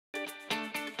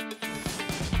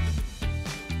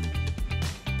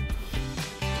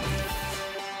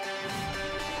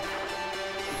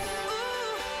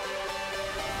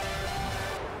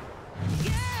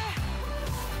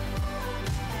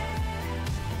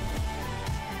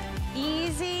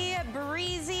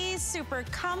super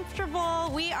comfortable.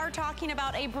 We are talking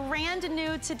about a brand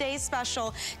new today's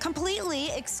special,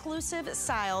 completely exclusive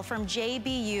style from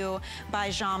JBU by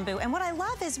Jambu. And what I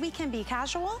love is we can be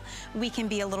casual, we can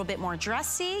be a little bit more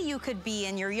dressy, you could be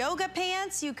in your yoga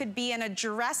pants, you could be in a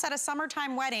dress at a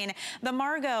summertime wedding. The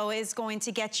Margot is going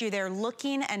to get you there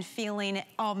looking and feeling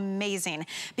amazing,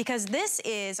 because this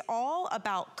is all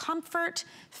about comfort,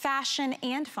 fashion,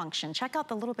 and function. Check out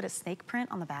the little bit of snake print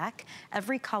on the back.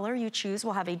 Every color you choose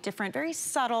will have a different, very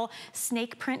subtle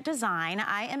snake print design.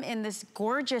 I am in this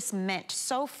gorgeous mint,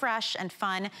 so fresh and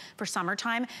fun for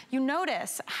summertime. You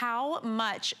notice how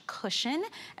much cushion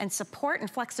and support and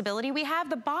flexibility we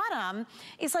have. The bottom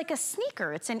is like a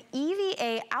sneaker. It's an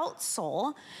EVA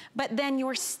outsole, but then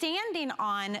you're standing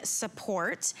on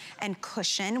support and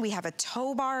cushion. We have a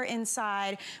toe bar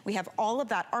inside. We have all of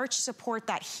that arch support,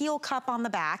 that heel cup on the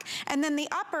back. And then the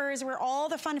upper is where all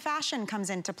the fun fashion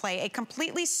comes into play. A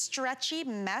completely stretchy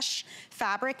mesh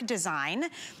fabric design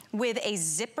with a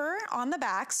zipper on the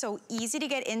back, so easy to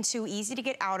get into, easy to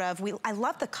get out of. I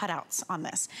love the cutouts on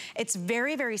this. It's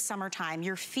very, very summertime.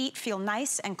 Your feet feel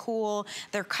nice and cool.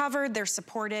 They're covered, they're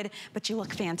supported, but you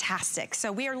look fantastic.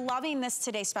 So we are loving this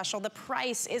today special. The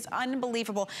price is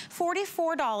unbelievable.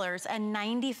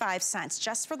 $44.95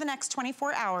 just for the next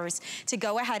 24 hours to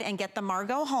go ahead and get the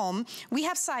Margot home. We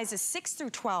have sizes 6 through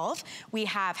 12. We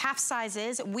have half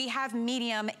sizes. We have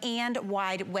medium and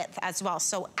wide width as well.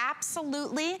 So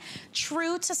absolutely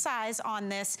true to size on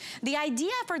this. The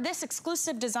idea for this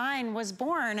exclusive design was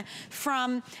born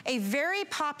from a very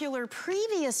popular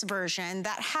previous version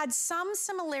that had some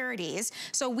similarities.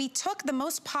 So we took the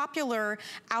most popular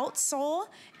outsole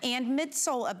and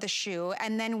midsole of the shoe,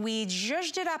 and then we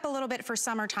zhuzhed it up a little bit for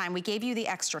summertime. We gave you the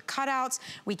extra cutouts,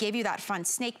 we gave you that fun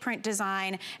snake print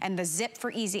design, and the zip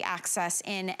for easy access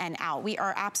in and out. We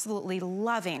are absolutely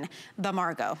loving the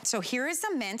Margot. So here is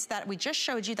the mint that we just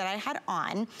showed you that I had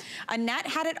on. Annette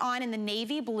had it on in the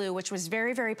navy blue, which was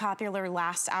very, very popular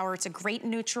last hour. It's a great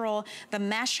neutral. The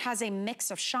mesh has a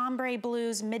mix of chambray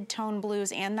blues, mid-tone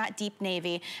blues, and that deep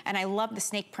navy. And I love the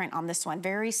snake print on this one.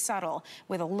 Very subtle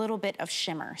with a little bit of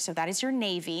shimmer. So that is your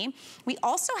navy. We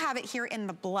also have it here in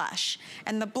the blush.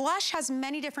 And the blush has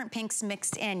many different pinks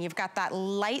mixed in. You've got that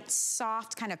light,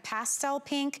 soft kind of pastel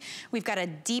pink. We've got a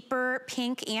deeper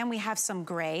pink, and we have some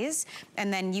grays.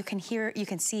 And then you can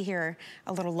see here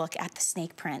a little look at the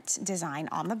snake print design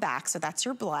on the back. So that's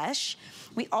your blush.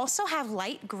 We also have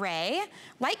light gray.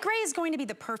 Light gray is going to be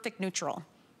the perfect neutral.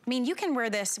 I mean, you can wear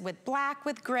this with black,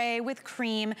 with gray, with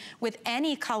cream, with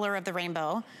any color of the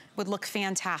rainbow. Would look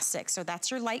fantastic. So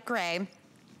that's your light gray.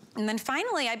 And then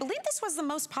finally, I believe this was the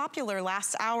most popular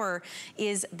last hour,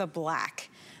 is the black.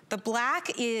 The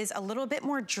black is a little bit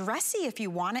more dressy if you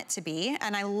want it to be.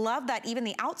 And I love that even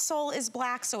the outsole is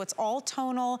black, so it's all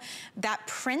tonal. That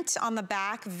print on the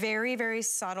back, very, very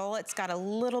subtle. It's got a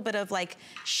little bit of like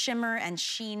shimmer and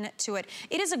sheen to it.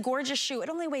 It is a gorgeous shoe. It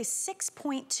only weighs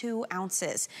 6.2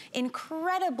 ounces.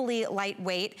 Incredibly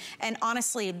lightweight. And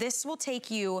honestly, this will take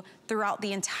you throughout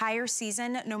the entire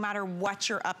season, no matter what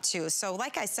you're up to. So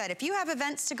like I said, if you have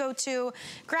events to go to,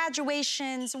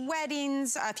 graduations,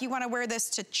 weddings, if you wanna wear this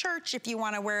to church, if you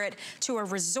wanna wear it to a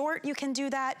resort, you can do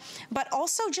that. But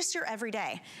also just your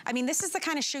everyday. I mean, this is the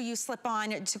kind of shoe you slip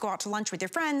on to go out to lunch with your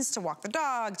friends, to walk the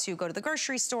dog, to go to the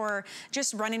grocery store,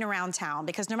 just running around town,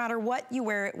 because no matter what you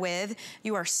wear it with,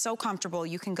 you are so comfortable,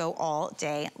 you can go all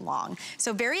day long.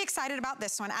 So very excited about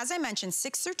this one. As I mentioned,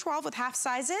 6 through 12 with half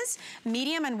sizes,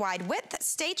 medium and wide width.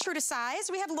 Stay true to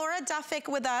size. We have Laura Duffick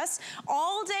with us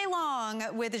all day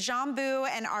long with Jambu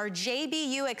and our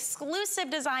JBU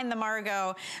exclusive design, the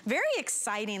Margot. Very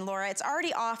exciting, Laura. It's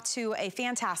already off to a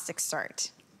fantastic start.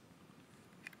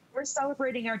 We're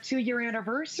celebrating our 2-year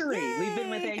anniversary. Yay! We've been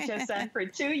with HSN for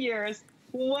 2 years.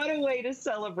 What a way to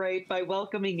celebrate by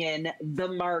welcoming in the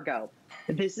Margot.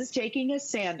 This is taking a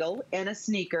sandal and a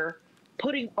sneaker,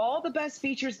 putting all the best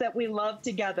features that we love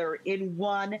together in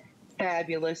one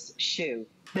fabulous shoe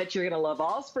that you're going to love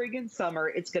all spring and summer.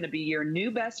 It's going to be your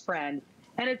new best friend.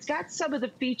 And it's got some of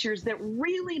the features that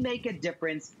really make a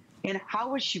difference in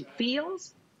how a shoe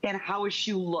feels and how a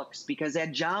shoe looks. Because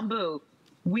at Jambu,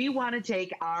 we want to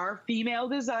take our female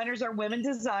designers, our women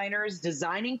designers,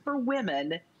 designing for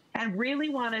women, and really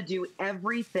want to do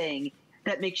everything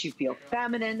that makes you feel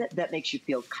feminine, that makes you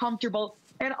feel comfortable,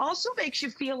 and also makes you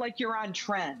feel like you're on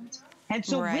trend. And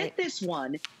so with this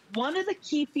one of the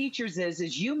key features is,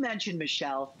 as you mentioned,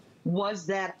 Michelle, was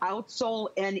that outsole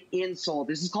and insole.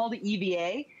 This is called the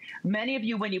EVA. Many of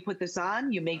you, when you put this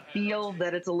on, you may feel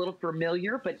that it's a little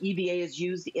familiar, but EVA is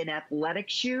used in athletic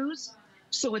shoes.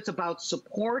 So it's about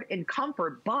support and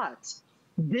comfort, but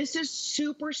This is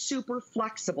super, super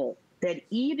flexible. That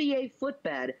EVA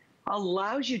footbed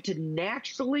allows you to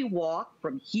naturally walk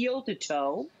from heel to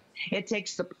toe. It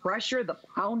takes the pressure, the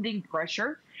pounding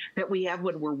pressure that we have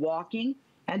when we're walking,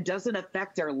 and doesn't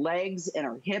affect our legs and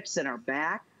our hips and our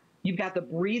back. You've got the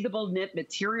breathable knit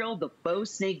material, the faux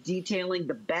snake detailing,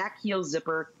 the back heel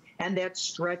zipper, and that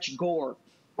stretch gore.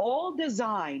 All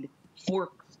designed for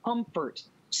comfort,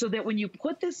 so that when you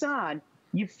put this on,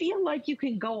 you feel like you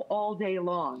can go all day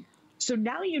long. So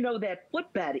now you know that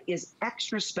footbed is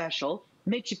extra special,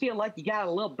 makes you feel like you got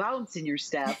a little bounce in your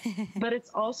step, but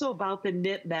it's also about the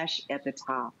knit mesh at the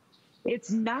top.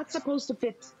 It's not supposed to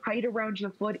fit tight around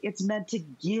your foot. It's meant to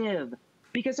give,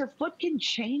 because our foot can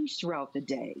change throughout the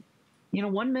day. You know,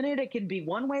 one minute it can be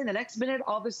one way, the next minute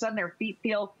all of a sudden our feet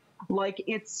feel like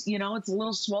it's, you know, it's a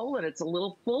little swollen, it's a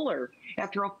little fuller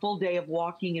after a full day of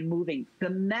walking and moving. The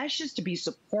mesh is to be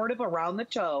supportive around the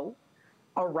toe,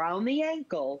 around the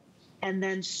ankle, and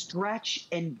then stretch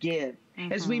and give.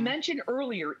 As we mentioned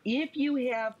earlier, if you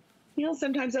have, you know,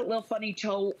 sometimes that little funny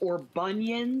toe or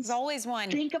bunions. There's always one.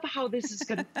 Think of how this is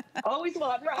going to, always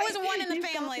one, right? Always one in the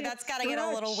family. That's got to get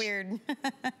a little weird.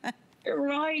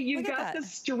 Right, you've got the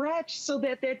stretch so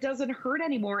that that doesn't hurt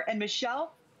anymore. And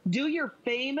Michelle, do your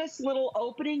famous little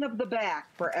opening of the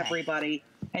back for everybody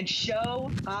and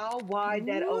show how wide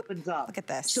that opens up. Look at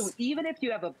this. So even if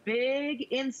you have a big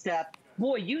instep,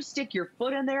 boy, you stick your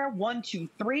foot in there, 1, 2,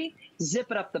 3,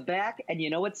 zip it up the back, and you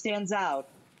know what stands out?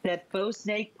 That faux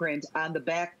snake print on the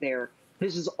back there.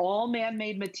 This is all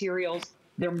man-made materials.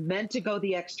 They're meant to go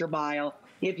the extra mile.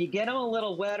 If you get them a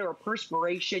little wet or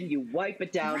perspiration, you wipe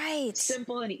it down. Right.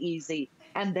 Simple and easy.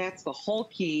 And that's the whole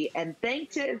key. And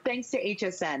thanks to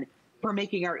HSN for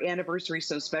making our anniversary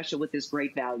so special with this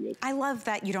great value. I love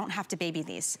that you don't have to baby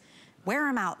these. Wear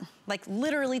them out. Like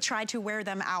literally try to wear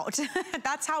them out.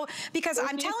 That's how, because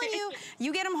I'm telling you,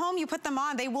 you get them home, you put them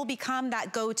on, they will become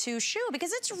that go-to shoe,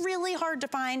 because it's really hard to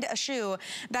find a shoe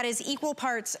that is equal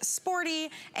parts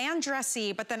sporty and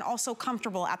dressy, but then also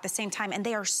comfortable at the same time. And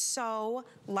they are so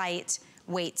light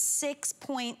weight.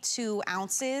 6.2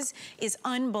 ounces is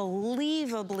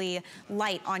unbelievably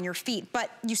light on your feet, but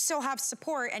you still have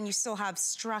support and you still have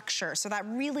structure. So that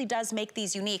really does make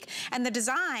these unique. And the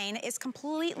design is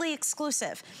completely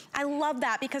exclusive. I love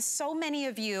that, because so many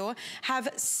of you have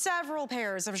several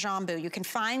pairs of Jambu. You can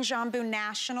find Jambu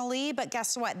nationally, but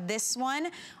guess what? This one,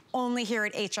 only here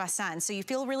at HSN. So you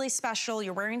feel really special.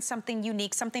 You're wearing something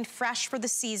unique, something fresh for the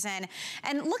season.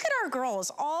 And look at our girls,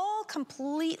 all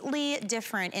completely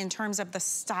different in terms of the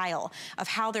style of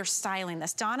how they're styling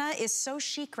this. Donna is so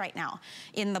chic right now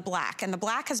in the black, and the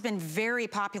black has been very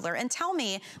popular. And tell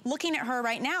me, looking at her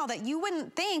right now, that you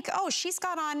wouldn't think, oh, she's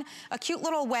got on a cute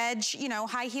little wedge, you know,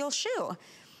 high heel shoe.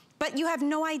 But you have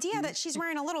no idea that she's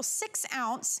wearing a little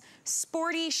 6-ounce,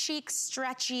 sporty, chic,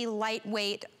 stretchy,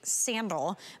 lightweight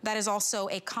sandal that is also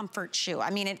a comfort shoe. I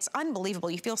mean, it's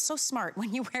unbelievable. You feel so smart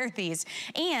when you wear these.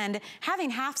 And having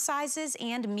half sizes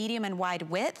and medium and wide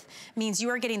width means you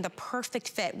are getting the perfect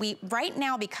fit. Right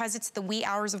now, because it's the wee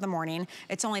hours of the morning,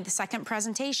 it's only the second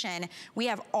presentation, we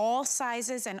have all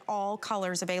sizes and all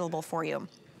colors available for you.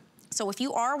 So if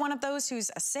you are one of those who's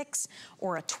a 6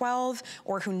 or a 12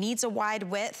 or who needs a wide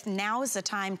width, now is the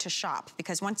time to shop,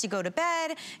 because once you go to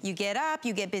bed, you get up,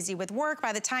 you get busy with work.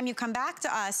 By the time you come back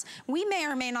to us, we may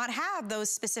or may not have those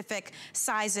specific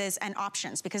sizes and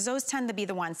options, because those tend to be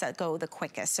the ones that go the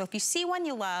quickest. So if you see one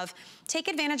you love, take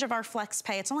advantage of our flex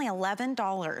pay. It's only $11.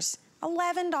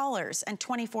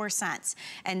 $11.24,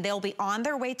 and they'll be on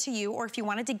their way to you. Or if you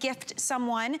wanted to gift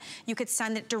someone, you could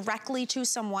send it directly to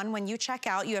someone when you check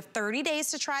out. You have 30 days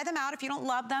to try them out. If you don't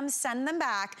love them, send them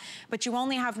back, but you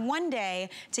only have 1 day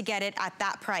to get it at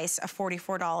that price of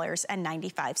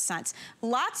 $44.95.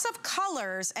 Lots of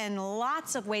colors and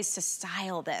lots of ways to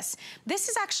style this. This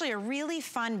is actually a really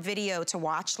fun video to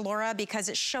watch, Laura, because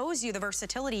it shows you the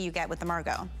versatility you get with the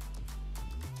Margot.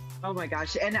 Oh my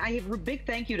gosh. And I have a big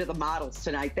thank you to the models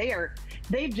tonight.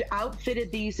 They've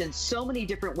outfitted these in so many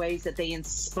different ways that they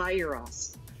inspire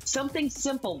us. Something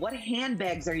simple. What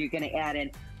handbags are you going to add in?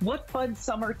 What fun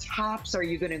summer tops are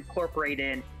you going to incorporate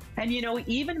in? And you know,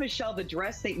 even Michelle, the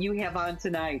dress that you have on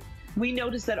tonight, we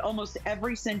noticed that almost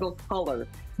every single color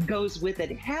goes with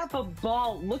it. Have a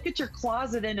ball. Look at your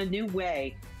closet in a new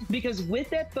way, because with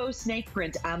that faux snake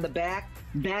print on the back,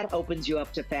 that opens you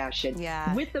up to fashion.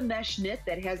 Yeah. With the mesh knit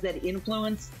that has that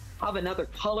influence of another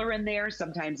color in there,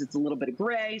 sometimes it's a little bit of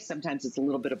gray, sometimes it's a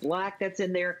little bit of black that's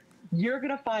in there, you're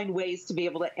going to find ways to be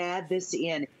able to add this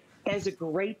in as a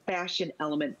great fashion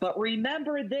element. But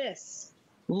remember this,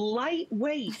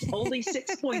 lightweight, only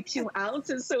 6.2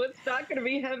 ounces, so it's not going to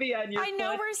be heavy on your foot. I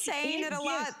know we're saying it a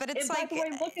lot, but it's like, by the way,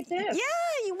 look at this.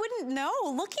 Yeah, you wouldn't know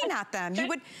looking at them. You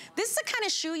would. This is the kind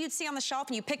of shoe you'd see on the shelf,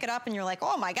 and you pick it up, and you're like,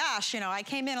 oh my gosh, you know, I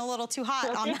came in a little too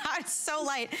hot on that. It's so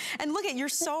light. And look at, you're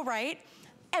so right.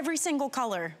 Every single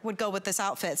color would go with this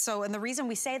outfit. So, and the reason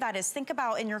we say that is think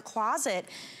about in your closet,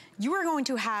 you are going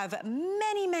to have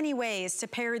many, many ways to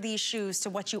pair these shoes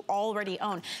to what you already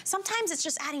own. Sometimes it's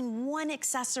just adding one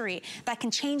accessory that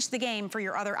can change the game for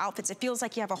your other outfits. It feels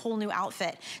like you have a whole new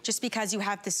outfit just because you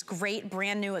have this great,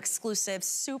 brand new, exclusive,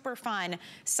 super fun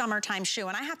summertime shoe.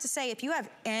 And I have to say, if you have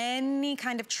any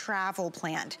kind of travel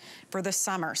planned for the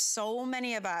summer, so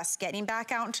many of us getting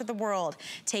back out into the world,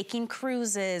 taking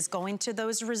cruises, going to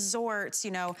those resorts,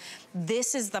 you know,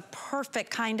 this is the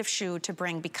perfect kind of shoe to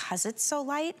bring because it's so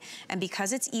light, and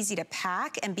because it's easy to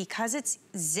pack, and because it's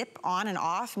zip on and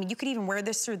off. I mean, you could even wear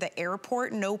this through the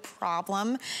airport, no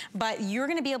problem, but you're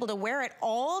gonna be able to wear it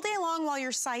all day long while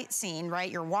you're sightseeing, right?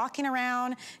 You're walking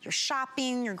around, you're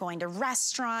shopping, you're going to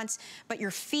restaurants, but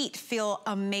your feet feel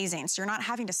amazing. So you're not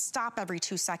having to stop every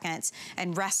 2 seconds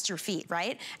and rest your feet,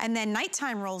 right? And then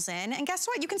nighttime rolls in, and guess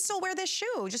what? You can still wear this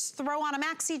shoe. Just throw on a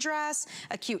maxi dress,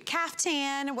 a cute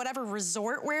caftan, whatever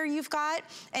resort wear you've got,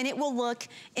 and it will look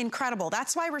incredible.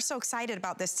 That's why we're so excited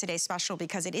about this today's special,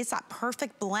 because it is that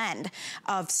perfect blend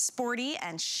of sporty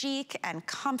and chic and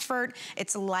comfort.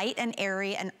 It's light and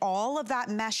airy, and all of that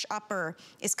mesh upper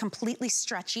is completely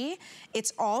stretchy.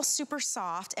 It's all super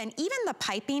soft, and even the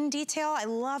piping detail, I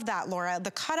love that, Laura.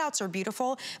 The cutouts are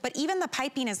beautiful, but even the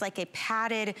piping is like a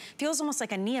padded, feels almost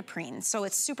like a neoprene, so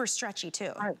it's super stretchy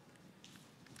too. Right.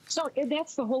 So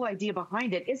that's the whole idea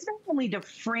behind it. It's not only to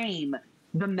frame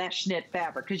the mesh knit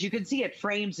fabric, because you can see it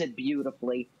frames it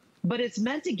beautifully, but it's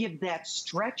meant to give that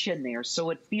stretch in there so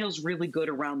it feels really good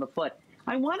around the foot.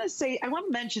 I want to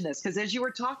mention this because as you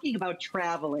were talking about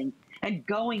traveling and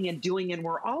going and doing, and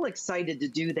we're all excited to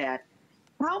do that,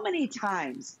 how many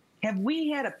times have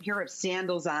we had a pair of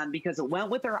sandals on because it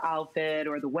went with our outfit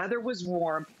or the weather was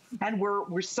warm and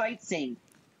we're sightseeing?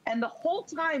 And the whole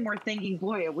time we're thinking,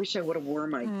 boy, I wish I would have worn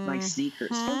my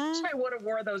sneakers. I wish I would have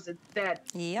wore those instead.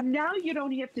 Yep. Now you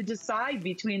don't have to decide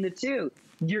between the two.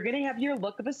 You're going to have your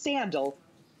look of a sandal,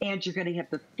 and you're going to have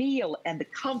the feel and the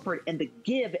comfort and the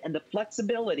give and the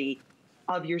flexibility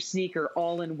of your sneaker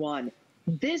all in one.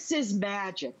 This is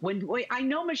magic. I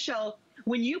know, Michelle,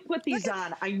 when you put these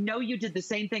on, I know you did the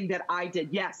same thing that I did.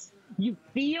 Yes, you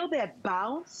feel that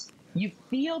bounce, you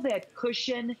feel that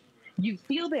cushion, you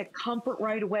feel that comfort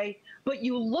right away, but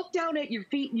you look down at your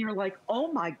feet and you're like,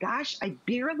 oh my gosh, I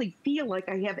barely feel like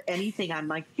I have anything on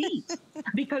my feet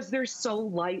because they're so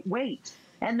lightweight.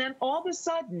 And then all of a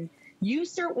sudden, you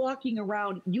start walking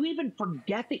around, you even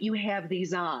forget that you have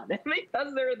these on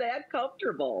because they're that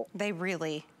comfortable. They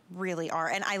really are.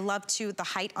 And I love too the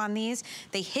height on these.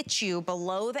 They hit you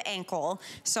below the ankle.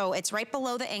 So it's right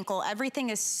below the ankle. Everything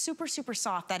is super, super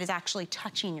soft. That is actually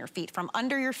touching your feet, from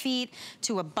under your feet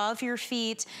to above your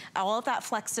feet. All of that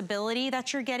flexibility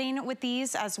that you're getting with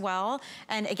these as well.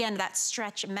 And again, that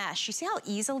stretch mesh. You see how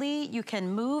easily you can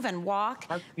move and walk?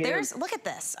 Look at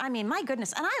this. I mean, my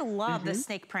goodness. And I love the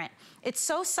snake print. It's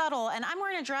so subtle, and I'm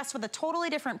wearing a dress with a totally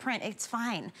different print. It's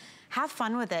fine. Have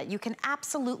fun with it. You can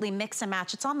absolutely mix and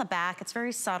match. It's on the back, it's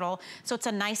very subtle. So it's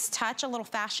a nice touch, a little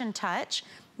fashion touch,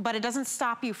 but it doesn't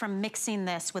stop you from mixing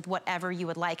this with whatever you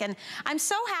would like. And I'm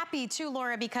so happy too,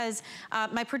 Laura, because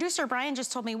my producer, Brian,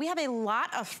 just told me we have a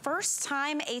lot of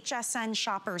first-time HSN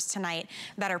shoppers tonight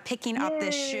that are picking up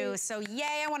this shoe. So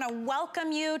yay, I wanna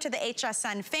welcome you to the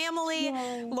HSN family.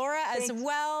 Yay. Laura as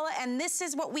well. And this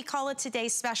is what we call a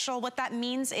Today's Special. What that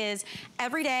means is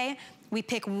every day, we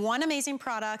pick one amazing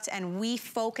product and we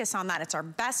focus on that. It's our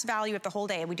best value of the whole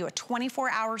day. We do a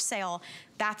 24-hour sale.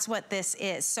 That's what this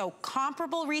is. So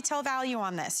comparable retail value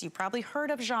on this. You probably heard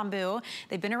of Jambu.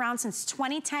 They've been around since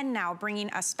 2010 now, bringing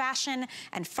us fashion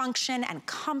and function and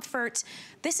comfort.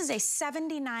 This is a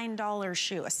 $79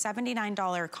 shoe, a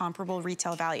 $79 comparable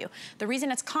retail value. The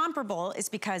reason it's comparable is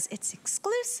because it's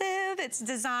exclusive. It's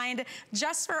designed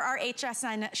just for our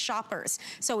HSN shoppers.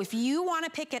 So if you want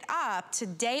to pick it up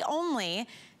today only,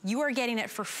 you are getting it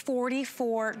for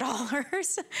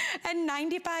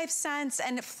 $44.95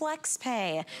 and flex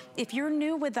pay. If you're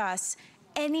new with us,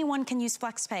 anyone can use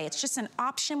FlexPay. It's just an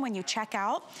option when you check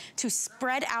out to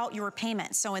spread out your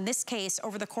payments. So in this case,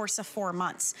 over the course of 4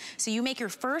 months. So you make your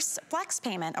first flex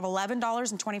payment of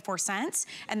 $11.24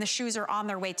 and the shoes are on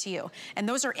their way to you. And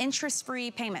those are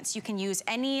interest-free payments. You can use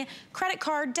any credit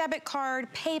card, debit card,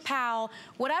 PayPal,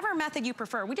 whatever method you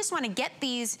prefer. We just want to get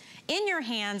these in your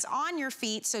hands, on your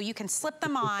feet, so you can slip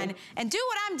them on and do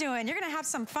what I'm doing. You're gonna have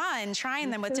some fun trying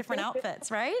them with different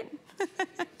outfits, right?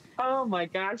 Oh my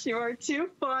gosh, you are too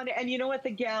fun. And you know what, the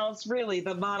gals, really,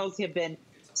 the models have been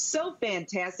so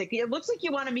fantastic. It looks like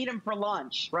you want to meet them for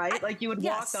lunch, right? Like you would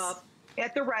walk up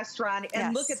at the restaurant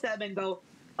and look at them and go,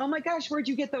 oh my gosh, where'd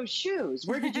you get those shoes?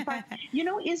 Where did you find? You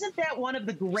know, isn't that one of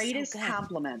the greatest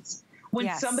compliments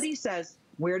when somebody says,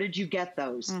 where did you get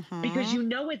those? Because you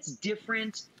know it's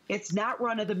different. It's not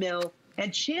run of the mill.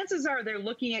 And chances are they're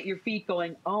looking at your feet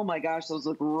going, oh my gosh, those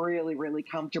look really, really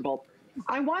comfortable.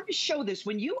 I want to show this.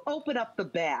 When you open up the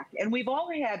back, and we've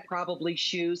all had probably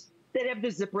shoes that have the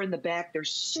zipper in the back, they're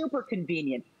super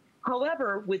convenient.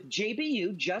 However, with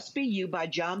JBU, Just Be You by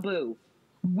Jambu,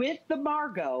 with the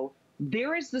Margot,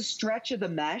 there is the stretch of the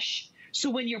mesh. So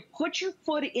when you put your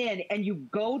foot in and you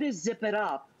go to zip it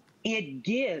up, it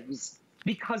gives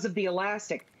because of the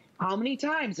elastic. How many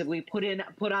times have we put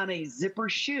on a zipper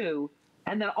shoe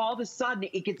and then all of a sudden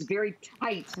it gets very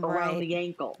tight around the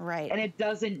ankle, and it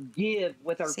doesn't give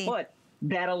with our foot?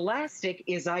 That elastic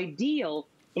is ideal.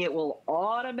 It will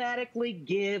automatically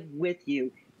give with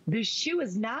you. The shoe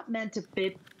is not meant to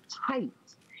fit tight.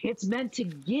 It's meant to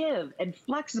give and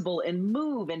flexible and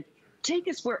move and take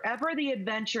us wherever the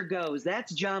adventure goes.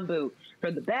 That's Jambu.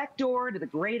 From the back door to the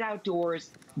great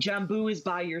outdoors, Jambu is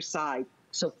by your side.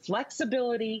 So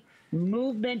flexibility,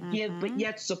 movement, give, but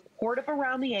yet supportive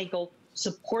around the ankle,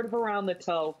 supportive around the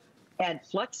toe, and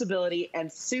flexibility,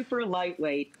 and super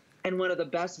lightweight, and one of the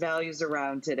best values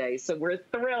around today. So we're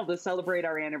thrilled to celebrate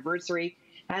our anniversary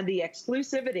and the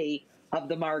exclusivity of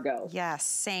the Margot. Yes,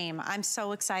 same. I'm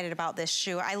so excited about this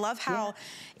shoe. I love how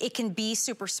it can be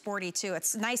super sporty too.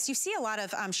 It's nice. You see a lot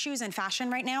of shoes in fashion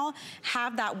right now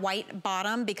have that white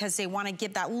bottom because they want to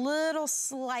give that little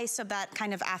slice of that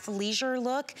kind of athleisure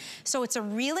look. So it's a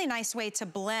really nice way to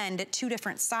blend 2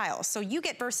 different styles. So you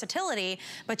get versatility,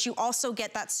 but you also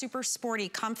get that super sporty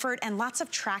comfort and lots of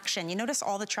traction. You notice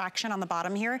all the traction on the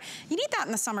bottom here? You need that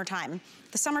in the summertime.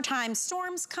 The summertime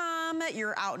storms come,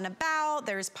 you're out and about,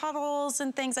 there's puddles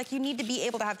and things. Like, you need to be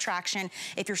able to have traction.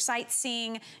 If you're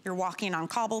sightseeing, you're walking on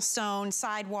cobblestone,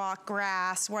 sidewalk,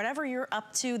 grass, whatever you're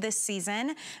up to this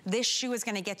season, this shoe is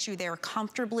gonna get you there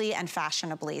comfortably and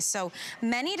fashionably. So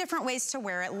many different ways to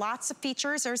wear it, lots of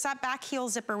features. There's that back heel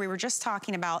zipper we were just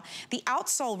talking about. The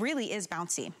outsole really is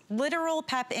bouncy. Literal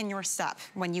pep in your step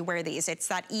when you wear these. It's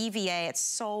that EVA, it's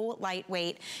so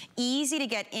lightweight, easy to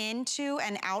get into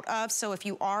and out of. So if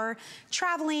you are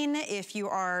traveling, if you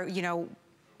are, you know,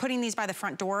 putting these by the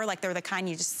front door, like they're the kind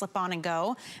you just slip on and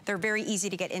go, they're very easy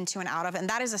to get into and out of. And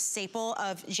that is a staple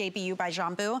of JBU by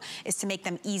Jambu, is to make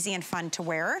them easy and fun to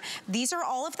wear. These are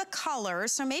all of the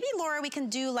colors. So maybe, Laura, we can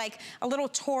do like a little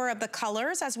tour of the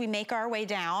colors as we make our way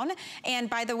down. And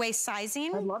by the way,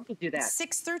 sizing. I'd love to do that.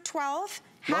 6 through 12,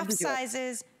 half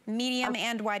sizes, medium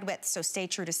and wide width. So stay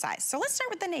true to size. So let's start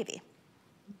with the navy.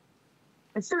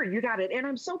 Sure, you got it. And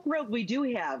I'm so thrilled we do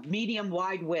have medium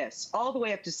wide widths all the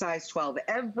way up to size 12.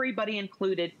 Everybody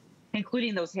included,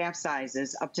 including those half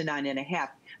sizes up to 9.5.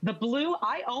 The blue,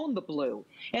 I own the blue.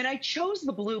 And I chose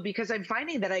the blue because I'm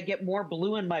finding that I get more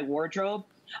blue in my wardrobe.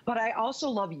 But I also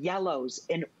love yellows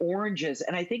and oranges.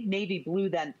 And I think navy blue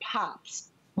then pops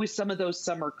with some of those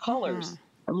summer colors.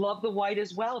 I love the white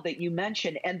as well that you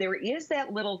mentioned. And there is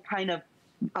that little kind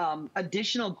of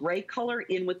additional gray color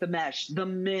in with the mesh, the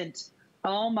mint.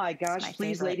 Oh my gosh,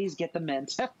 please, ladies, get the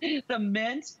mint. The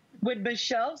mint. When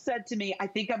Michelle said to me, I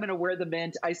think I'm going to wear the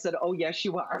mint, I said, oh, yes,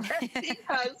 you are.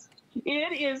 Because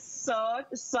it is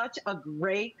such a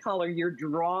great color. You're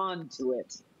drawn to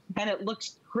it. And it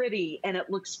looks pretty, and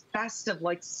it looks festive,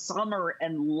 like summer,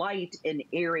 and light and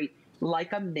airy,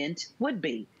 like a mint would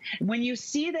be. When you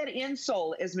see that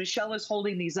insole, as Michelle is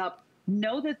holding these up,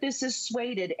 know that this is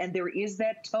suede, and there is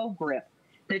that toe grip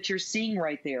that you're seeing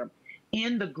right there.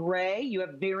 In the gray, you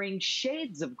have varying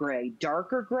shades of gray,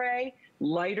 darker gray,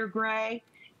 lighter gray,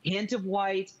 hint of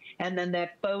white, and then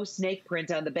that faux snake print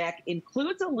on the back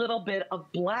includes a little bit of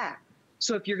black.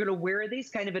 So if you're going to wear these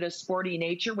kind of in a sporty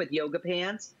nature with yoga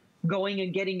pants, going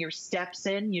and getting your steps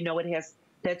in, you know it has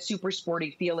that super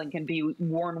sporty feel and can be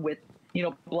worn with, you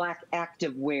know, black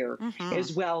active wear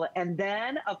as well. And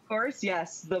then, of course,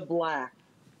 yes, the black.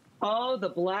 Oh, the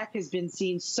black has been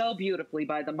seen so beautifully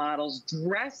by the models,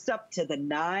 dressed up to the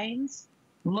nines.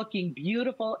 looking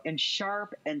beautiful and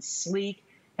sharp and sleek.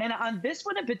 And on this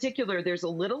one in particular, there's a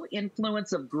little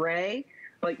influence of gray,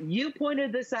 but you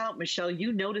pointed this out, Michelle.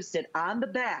 You noticed it on the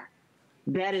back.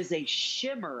 That is a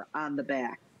shimmer on the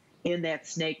back in that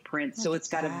snake print. So it's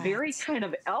got a very kind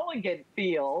of elegant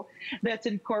feel that's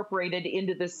incorporated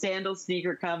into the sandal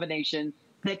sneaker combination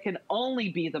that can only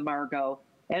be the Margot.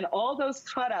 And all those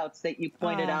cutouts that you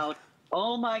pointed out,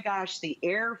 oh my gosh, the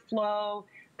airflow,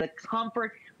 the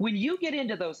comfort. When you get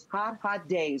into those hot, hot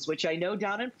days, which I know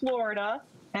down in Florida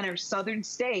and our southern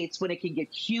states, when it can get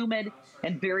humid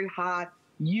and very hot,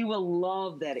 you will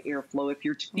love that airflow. If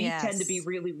your feet tend to be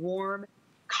really warm,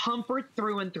 comfort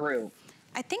through and through.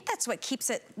 I think that's what keeps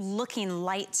it looking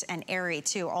light and airy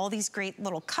too. All these great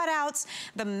little cutouts.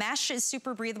 The mesh is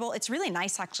super breathable. It's really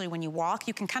nice actually when you walk.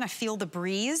 You can kind of feel the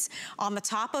breeze on the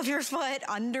top of your foot,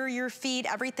 under your feet.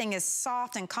 Everything is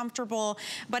soft and comfortable,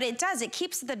 but it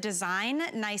keeps the design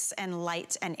nice and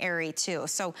light and airy too.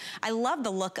 So I love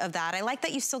the look of that. I like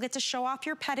that you still get to show off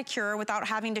your pedicure without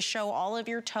having to show all of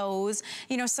your toes.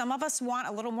 You know, some of us want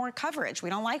a little more coverage. We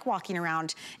don't like walking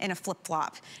around in a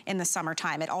flip-flop in the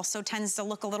summertime. It also tends to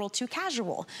look a little too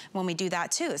casual when we do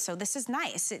that too. So this is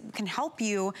nice. It can help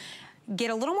you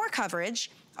get a little more coverage,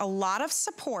 a lot of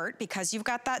support because you've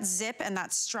got that zip and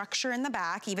that structure in the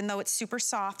back. Even though it's super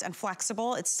soft and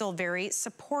flexible, it's still very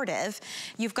supportive.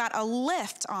 You've got a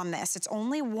lift on this. It's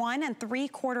only 1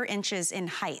 3/4 inches in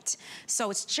height.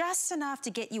 So it's just enough to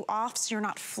get you off so you're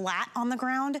not flat on the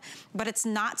ground, but it's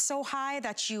not so high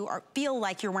that you feel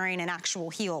like you're wearing an actual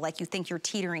heel, like you think you're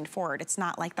teetering forward. It's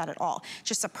not like that at all.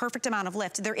 Just a perfect amount of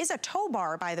lift. There is a toe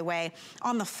bar, by the way,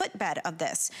 on the footbed of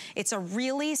this. It's a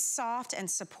really soft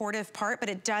and supportive part, but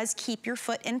it does keep your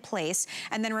foot in place.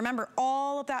 And then remember,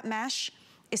 all of that mesh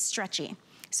is stretchy.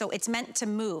 So it's meant to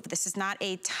move. This is not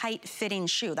a tight fitting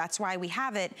shoe. That's why we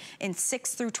have it in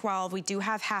 6 through 12. We do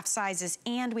have half sizes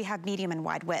and we have medium and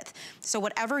wide width. So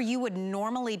whatever you would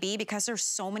normally be, because there's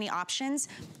so many options,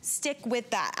 stick with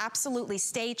that. Absolutely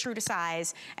stay true to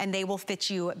size and they will fit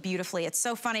you beautifully. It's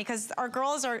so funny because our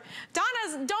girls are,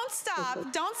 Donna's, don't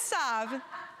stop, don't stop.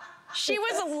 She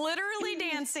was literally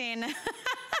dancing.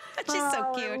 She's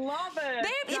so cute. I love it.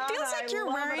 It feels like you're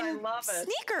wearing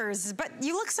sneakers, but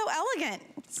you look so elegant.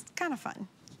 It's kind of fun.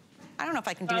 I don't know if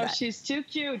I can do that. Oh, she's too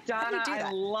cute, Donna.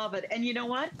 I love it. And you know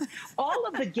what? All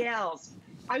of the gals,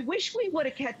 I wish we would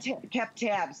have kept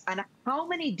tabs on how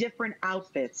many different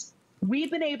outfits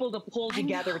we've been able to pull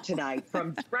together tonight,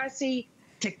 from dressy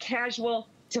to casual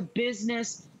to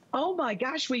business. Oh my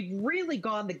gosh, we've really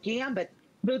gone the gambit.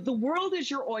 The world is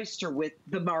your oyster with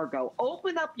the Margot.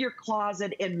 Open up your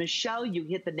closet, and Michelle, you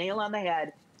hit the nail on the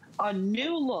head. A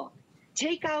new look.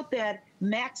 Take out that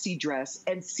maxi dress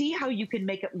and see how you can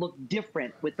make it look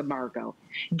different with the Margot.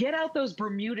 Get out those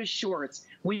Bermuda shorts.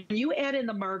 When you add in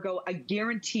the Margot, I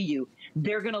guarantee you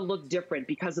they're going to look different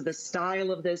because of the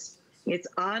style of this. It's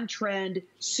on trend,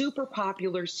 super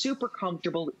popular, super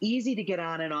comfortable, easy to get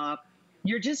on and off.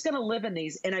 You're just going to live in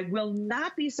these, and I will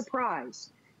not be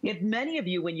surprised if many of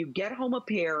you, when you get home a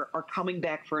pair, are coming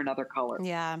back for another color.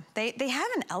 Yeah, they have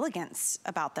an elegance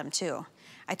about them too.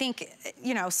 I think,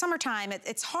 you know, summertime,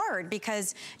 it's hard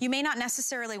because you may not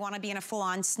necessarily want to be in a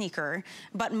full-on sneaker,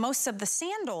 but most of the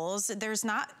sandals, there's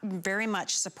not very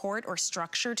much support or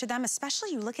structure to them,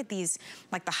 especially you look at these,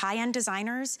 like the high-end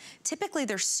designers, typically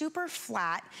they're super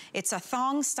flat. It's a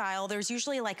thong style. There's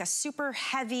usually like a super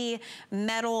heavy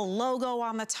metal logo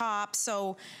on the top.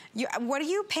 So what are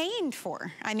you paying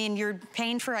for? I mean, you're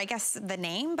paying for, I guess, the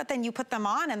name, but then you put them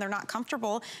on and they're not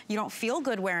comfortable. You don't feel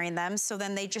good wearing them, so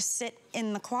then they just sit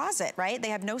in the closet, right? They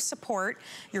have no support.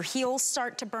 Your heels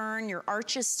start to burn, your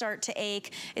arches start to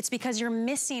ache. It's because you're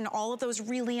missing all of those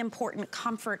really important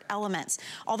comfort elements.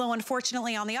 Although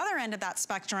unfortunately on the other end of that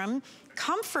spectrum,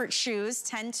 comfort shoes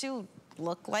tend to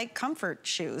look like comfort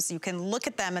shoes. You can look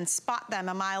at them and spot them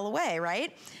a mile away,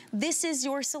 right? This is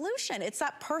your solution. It's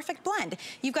that perfect blend.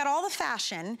 You've got all the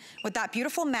fashion with that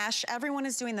beautiful mesh. Everyone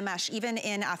is doing the mesh, even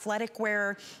in athletic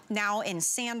wear, now in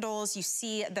sandals. You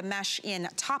see the mesh in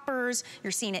toppers.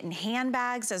 You're seeing it in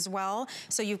handbags as well.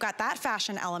 So you've got that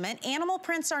fashion element. Animal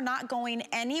prints are not going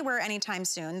anywhere anytime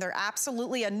soon. They're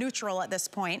absolutely a neutral at this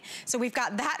point. So we've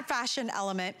got that fashion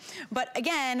element. But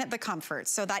again, the comfort.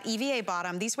 So that EVA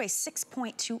bottom, these weigh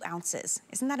 6.2 ounces.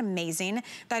 Isn't that amazing?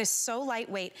 That is so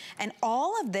lightweight. And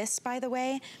all of this, by the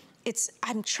way,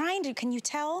 I'm trying to, can you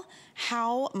tell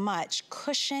how much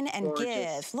cushion and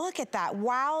Gorgeous. give? Look at that,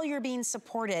 while you're being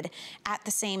supported at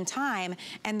the same time.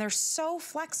 And they're so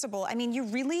flexible. I mean, you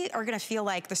really are gonna feel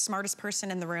like the smartest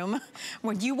person in the room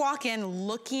when you walk in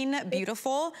looking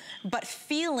beautiful, but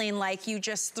feeling like you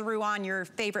just threw on your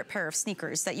favorite pair of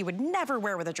sneakers that you would never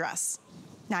wear with a dress.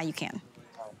 Now you can.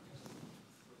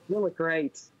 You look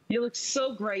great. You look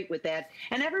so great with that.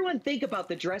 And everyone think about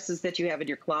the dresses that you have in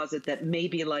your closet that may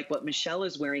be like what Michelle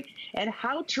is wearing, and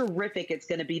how terrific it's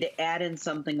going to be to add in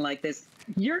something like this.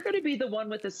 You're going to be the one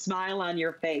with a smile on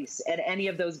your face at any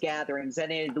of those gatherings,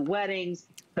 any of the weddings,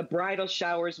 the bridal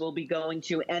showers we'll be going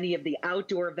to, any of the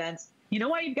outdoor events. You know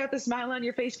why you've got the smile on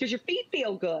your face? Because your feet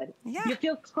feel good. Yeah. You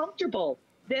feel comfortable.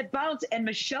 That bounce. And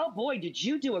Michelle, boy, did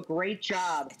you do a great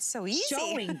job. It's so easy.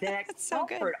 Showing that It's so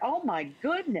comfort. good. Oh my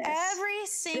goodness. Every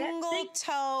single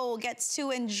toe gets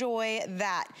to enjoy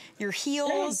that. Your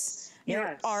heels,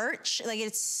 your arch. Like,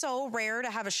 it's so rare to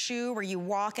have a shoe where you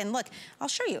walk and look, I'll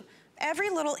show you. Every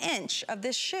little inch of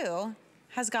this shoe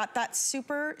has got that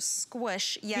super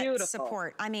squish yet Beautiful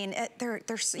support. I mean,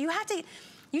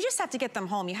 you just have to get them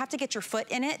home. You have to get your foot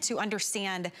in it to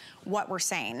understand what we're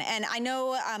saying. And I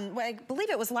know, I believe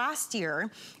it was last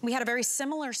year, we had a very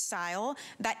similar style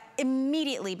that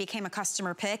immediately became a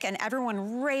customer pick, and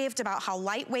everyone raved about how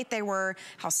lightweight they were,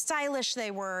 how stylish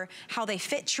they were, how they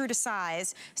fit true to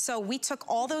size. So we took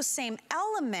all those same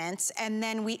elements and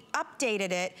then we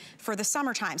updated it for the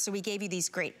summertime. So we gave you these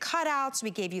great cutouts,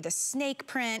 we gave you the snake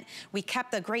print, we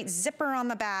kept the great zipper on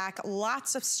the back,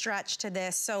 lots of stretch to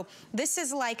this. So this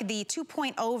is like the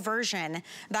 2.0 version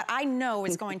that I know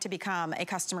is going to become a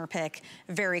customer pick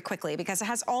very quickly, because it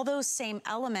has all those same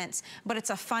elements, but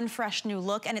it's a fun, fresh new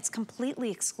look, and it's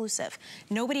completely exclusive.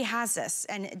 Nobody has this.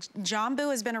 And Jambu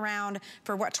has been around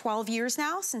for what, 12 years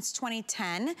now, since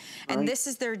 2010. And this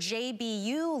is their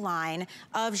JBU line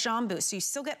of Jambu. So you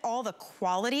still get all the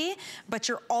quality, but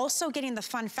you're also getting the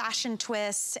fun fashion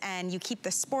twists, and you keep the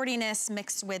sportiness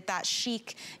mixed with that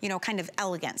chic, you know, kind of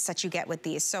elegance that you get with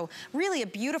these. So really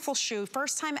a beautiful shoe.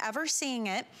 First time ever seeing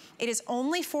it. It is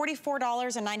only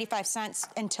 $44.95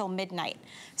 until midnight.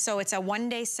 So it's a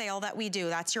one-day sale that we do.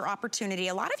 That's your opportunity.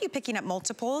 A lot of you picking up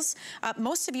multiples.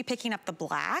 Most of you picking up the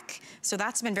black. So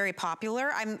that's been very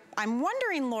popular. I'm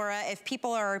wondering, Laura, if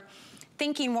people are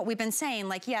thinking what we've been saying,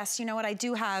 like, yes, you know what, I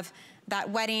do have that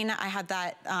wedding, I had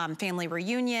that family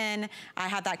reunion, I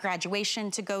had that graduation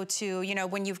to go to. You know,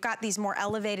 when you've got these more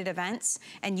elevated events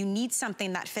and you need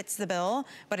something that fits the bill,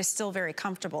 but is still very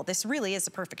comfortable, this really is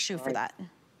a perfect shoe for that.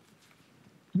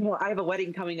 Well, I have a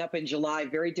wedding coming up in July,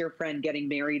 very dear friend getting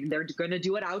married, and they're going to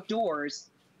do it outdoors.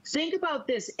 Think about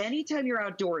this, anytime you're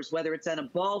outdoors, whether it's on a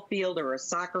ball field or a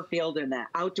soccer field in an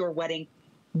outdoor wedding,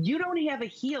 you don't have a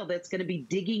heel that's going to be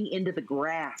digging into the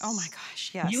grass. Oh my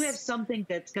gosh, yes. You have something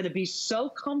that's going to be so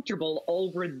comfortable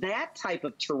over that type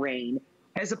of terrain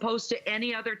as opposed to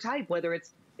any other type, whether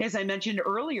it's, as I mentioned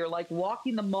earlier, like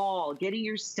walking the mall, getting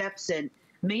your steps in.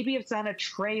 Maybe it's on a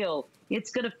trail.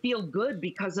 It's going to feel good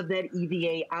because of that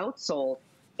EVA outsole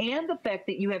and the fact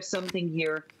that you have something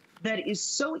here that is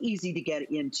so easy to get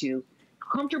into,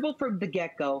 comfortable from the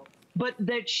get-go. But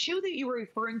that shoe that you were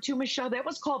referring to, Michelle, that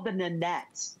was called the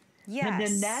Nanette. Yes.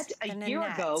 The Nanette a year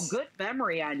ago, good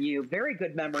memory on you, very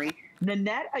good memory.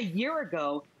 Nanette a year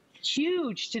ago,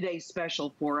 huge today's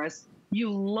special for us.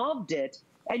 You loved it.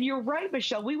 And you're right,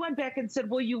 Michelle. We went back and said,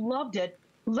 well, you loved it.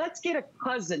 Let's get a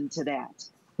cousin to that.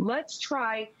 Let's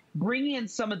try bringing in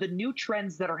some of the new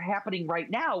trends that are happening right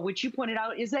now, which you pointed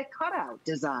out is that cutout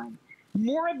design.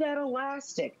 More of that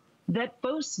elastic, that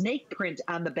faux snake print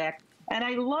on the back. And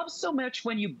I love so much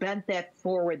when you bent that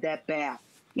forward, that back.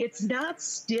 It's not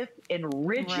stiff and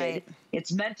rigid. Right.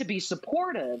 It's meant to be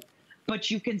supportive, but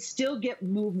you can still get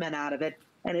movement out of it.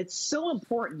 And it's so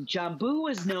important. Jambu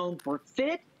is known for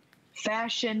fit,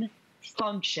 fashion,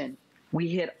 function. We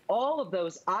hit all of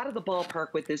those out of the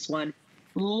ballpark with this one.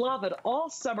 Love it all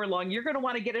summer long. You're going to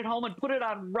want to get it home and put it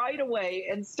on right away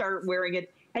and start wearing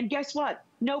it. And guess what?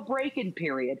 No break-in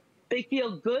period. They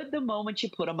feel good the moment you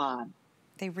put them on.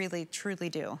 They really, truly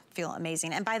do feel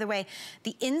amazing. And by the way,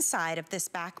 the inside of this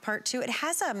back part too, it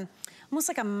has almost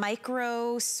like a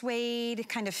micro suede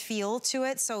kind of feel to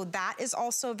it. So that is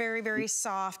also very, very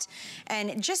soft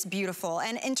and just beautiful.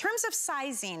 And in terms of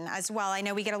sizing as well, I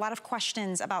know we get a lot of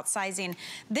questions about sizing.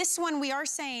 This one we are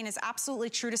saying is absolutely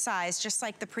true to size, just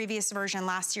like the previous version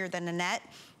last year, the Nanette.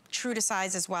 true to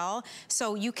size as well.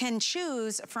 So you can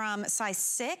choose from size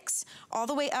 6 all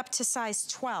the way up to size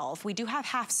 12. We do have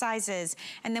half sizes,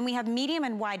 and then we have medium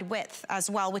and wide width as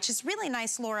well, which is really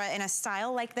nice, Laura, in a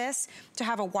style like this to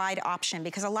have a wide option,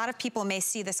 because a lot of people may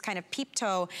see this kind of peep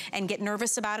toe and get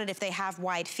nervous about it if they have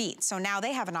wide feet. So now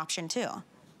they have an option too.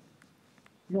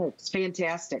 It's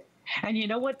fantastic. And you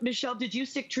know what, Michelle, did you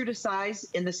stick true to size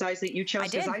in the size that you chose? I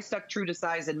did. Because I stuck true to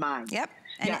size in mine. Yep.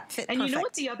 And yeah. It fit and perfect. You know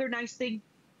what the other nice thing,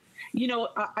 you know,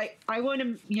 I want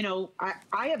to, you know,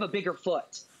 I have a bigger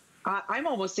foot. I'm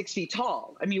almost 6 feet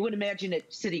tall. I mean, you wouldn't imagine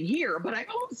it sitting here, but I'm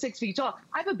almost 6 feet tall.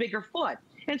 I have a bigger foot.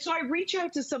 And so I reach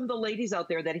out to some of the ladies out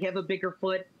there that have a bigger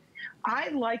foot. I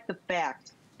like the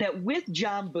fact that with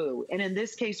Jambu, and in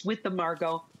this case with the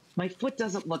Margot, my foot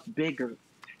doesn't look bigger.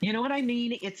 You know what I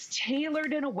mean? It's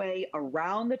tailored in a way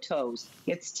around the toes.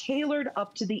 It's tailored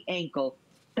up to the ankle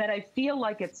that I feel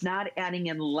like it's not adding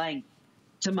in length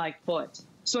to my foot.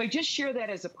 So I just share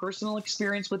that as a personal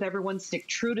experience with everyone. Stick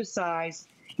true to size.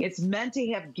 It's meant to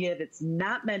have give. It's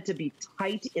not meant to be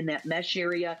tight in that mesh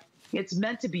area. It's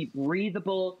meant to be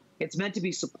breathable. It's meant to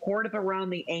be supportive around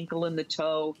the ankle and the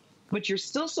toe. But you're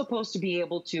still supposed to be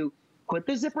able to put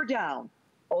the zipper down,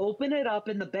 open it up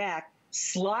in the back,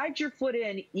 slide your foot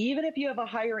in, even if you have a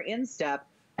higher instep,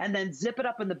 and then zip it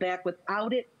up in the back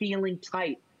without it feeling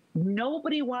tight.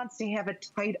 Nobody wants to have it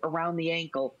tight around the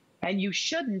ankle, and you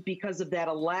shouldn't because of that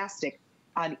elastic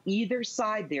on either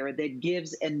side there that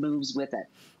gives and moves with it.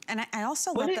 And I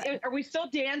also love that. Are we still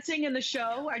dancing in the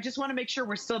show? I just want to make sure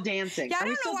we're still dancing. Yeah, I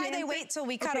don't know why dancing? they wait till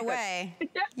we cut away.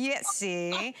 Yeah,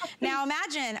 see? Now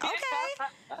imagine,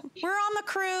 okay, we're on the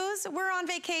cruise, we're on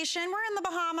vacation, we're in the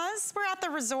Bahamas, we're at the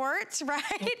resort,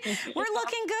 right? We're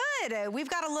looking good. We've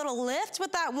got a little lift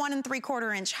with that 1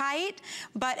 3/4 inch height,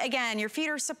 but again, your feet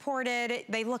are supported.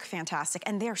 They look fantastic,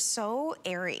 and they're so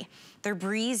airy. They're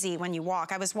breezy when you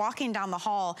walk. I was walking down the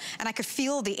hall and I could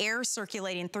feel the air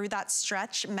circulating through that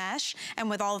stretch mesh, and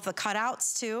with all of the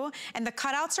cutouts too. And the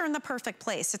cutouts are in the perfect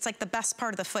place. It's like the best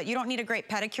part of the foot. You don't need a great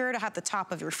pedicure to have the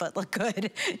top of your foot look good.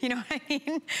 You know what I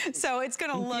mean? So it's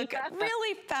gonna look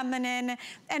really feminine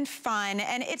and fun.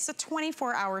 And it's a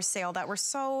 24-hour sale that we're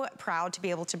so proud to be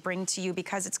able to bring to you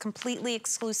because it's completely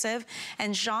exclusive.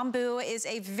 And Jambu is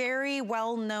a very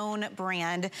well-known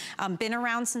brand, been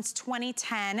around since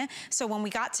 2010. So when we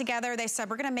got together, they said,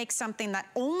 we're gonna make something that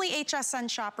only HSN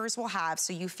shoppers will have,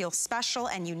 so you feel special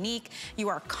and unique, you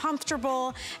are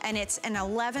comfortable, and it's an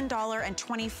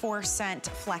 $11.24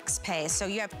 flex pay. So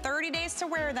you have 30 days to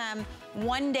wear them,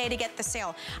 1 day to get the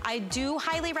sale. I do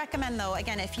highly recommend though,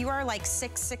 again, if you are like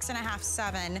 6, 6.5,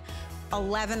 7,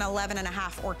 11,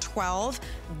 11.5, or 12,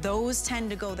 those tend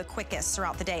to go the quickest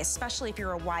throughout the day, especially if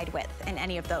you're a wide width in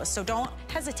any of those. So don't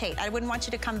hesitate. I wouldn't want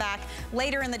you to come back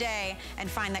later in the day and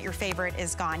find that your favorite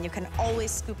is gone. You can always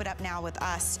scoop it up now with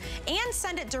us and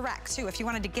send it direct too. If you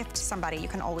wanted to gift somebody, you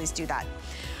can always do that.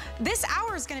 This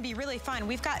hour is gonna be really fun.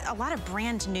 We've got a lot of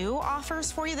brand new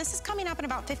offers for you. This is coming up in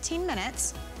about 15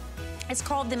 minutes. It's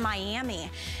called the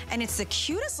Miami, and it's the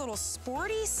cutest little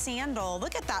sporty sandal.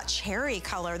 Look at that cherry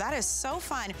color. That is so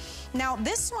fun. Now,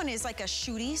 this one is like a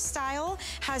shooty style,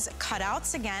 has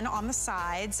cutouts again on the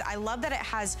sides. I love that it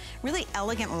has really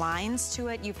elegant lines to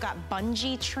it. You've got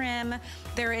bungee trim.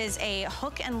 There is a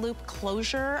hook and loop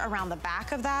closure around the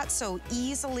back of that, so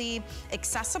easily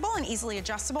accessible and easily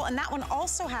adjustable. And that one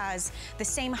also has the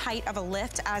same height of a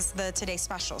lift as the Today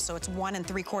Special, so it's 1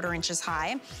 3/4 inches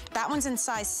high. That one's in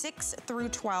size 6 through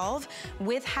 12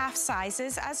 with half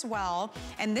sizes as well.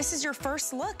 And this is your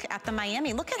first look at the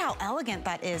Miami. Look at how elegant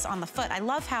that is on the foot. I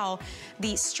love how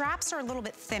the straps are a little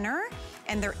bit thinner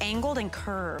and they're angled and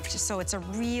curved. So it's a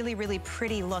really, really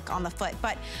pretty look on the foot.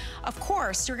 But of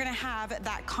course, you're gonna have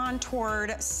that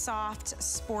contoured, soft,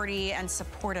 sporty, and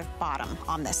supportive bottom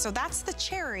on this. So that's the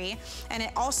cherry. And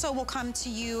it also will come to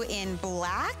you in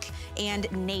black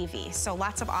and navy. So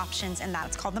lots of options in that.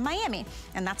 It's called the Miami.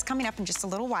 And that's coming up in just a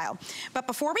little while. But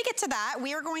before we get to that,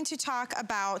 we are going to talk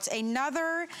about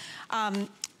another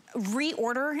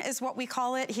reorder is what we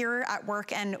call it here at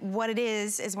work. And what it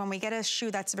is when we get a shoe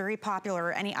that's very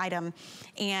popular, any item,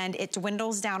 and it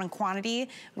dwindles down in quantity,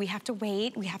 we have to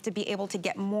wait. We have to be able to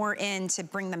get more in to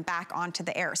bring them back onto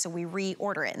the air. So we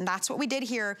reorder it. And that's what we did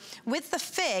here with the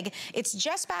Fig. It's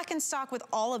just back in stock with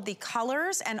all of the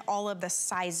colors and all of the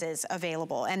sizes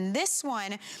available. And this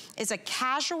one is a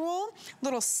casual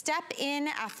little step-in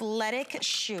athletic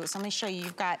shoe. So let me show you.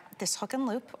 You've got this hook and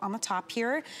loop on the top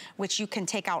here, which you can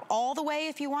take out all the way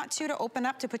if you want to open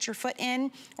up to put your foot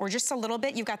in, or just a little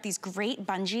bit. You've got these great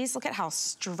bungees. Look at how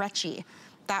stretchy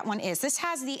That one is. This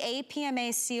has the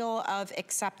APMA seal of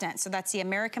acceptance. So that's the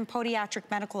American Podiatric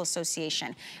Medical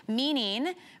Association,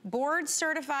 meaning board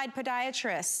certified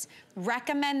podiatrists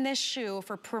recommend this shoe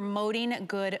for promoting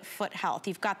good foot health.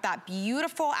 You've got that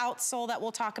beautiful outsole that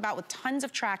we'll talk about with tons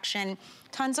of traction,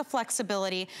 tons of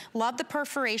flexibility. Love the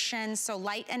perforations, so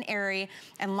light and airy,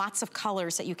 and lots of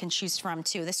colors that you can choose from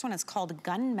too. This one is called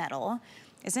Gunmetal.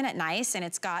 Isn't it nice? And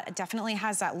it's got, it definitely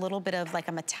has that little bit of like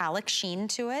a metallic sheen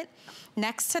to it.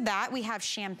 Next to that, we have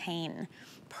Champagne.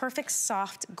 Perfect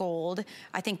soft gold.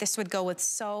 I think this would go with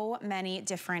so many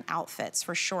different outfits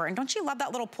for sure. And don't you love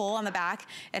that little pull on the back?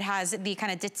 It has the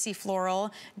kind of ditzy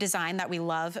floral design that we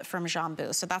love from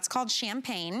Jambu. So that's called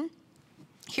Champagne.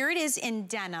 Here it is in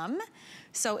denim.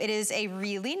 So it is a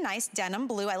really nice denim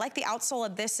blue. I like the outsole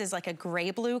of this is like a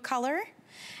gray blue color.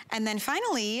 And then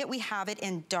finally, we have it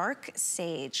in dark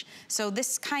sage. So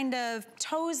this kind of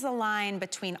toes the line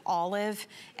between olive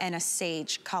and a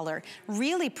sage color.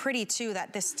 Really pretty too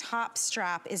that this top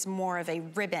strap is more of a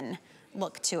ribbon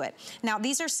look to it. Now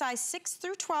these are size 6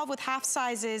 through 12 with half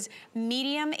sizes,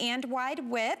 medium and wide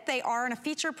width. They are in a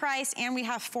feature price and we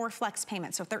have 4 flex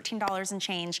payments, so $13 and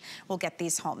change will get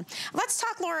these home. Let's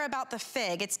talk, Laura, about the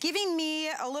fig. It's giving me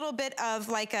a little bit of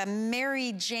like a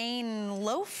Mary Jane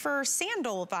loafer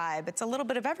sandal vibe. It's a little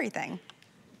bit of everything.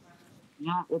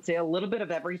 Yeah, let's say a little bit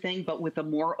of everything, but with a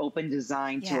more open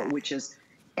design to it, which is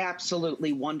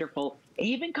absolutely wonderful. It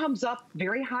even comes up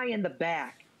very high in the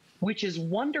back, which is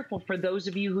wonderful for those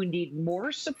of you who need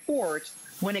more support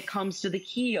when it comes to the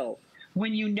heel.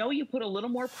 When you know you put a little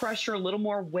more pressure, a little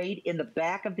more weight in the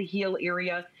back of the heel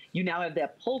area, you now have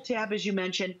that pull tab, as you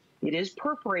mentioned. It is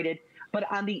perforated,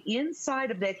 but on the inside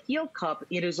of that heel cup,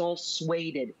 it is all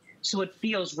suede. So it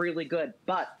feels really good.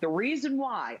 But the reason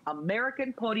why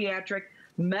American Podiatric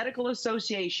Medical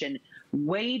Association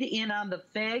weighed in on the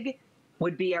fig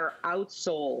would be our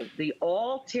outsole, the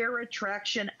All-Terra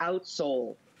Traction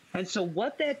outsole. And so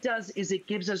what that does is it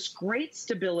gives us great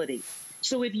stability.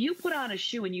 So if you put on a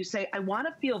shoe and you say, I want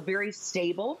to feel very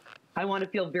stable, I want to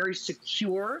feel very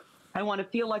secure, I want to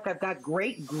feel like I've got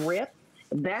great grip,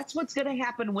 that's what's going to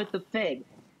happen with the fig.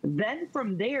 Then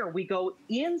from there, we go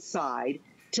inside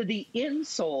to the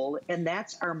insole, and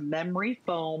that's our memory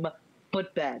foam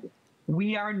footbed.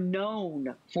 We are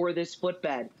known for this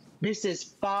footbed. This is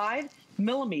 5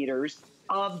 millimeters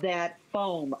of that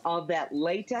foam, of that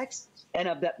latex, and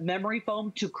of that memory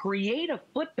foam to create a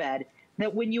footbed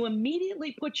that when you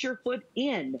immediately put your foot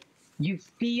in, you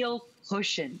feel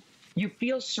cushioned, you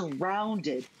feel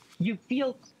surrounded, you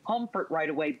feel comfort right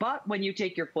away. But when you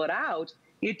take your foot out,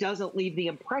 it doesn't leave the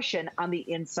impression on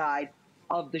the inside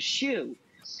of the shoe.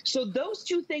 So those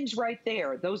two things right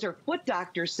there, those are foot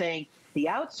doctors saying the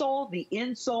outsole, the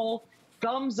insole,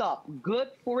 thumbs up, good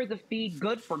for the feet,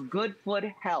 good for good foot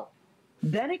health.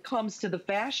 Then it comes to the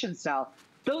fashion style.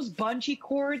 Those bungee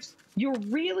cords, you're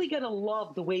really going to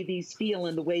love the way these feel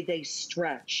and the way they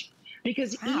stretch.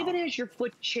 Because even as your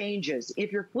foot changes,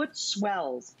 if your foot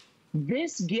swells,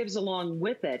 this gives along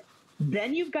with it.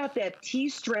 Then you've got that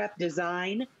T-strap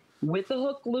design with the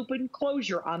hook loop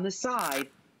enclosure on the side.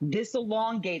 This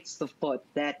elongates the foot,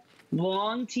 that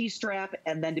long T-strap,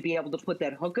 and then to be able to put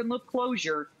that hook and loop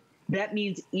closure, that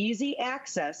means easy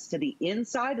access to the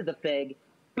inside of the fig.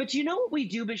 But you know what we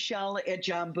do, Michelle, at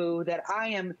Jambu, that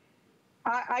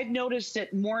I've noticed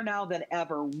it more now than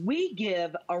ever. We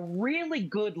give a really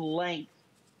good length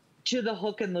to the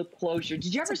hook and loop closure.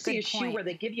 Did you ever see a shoe where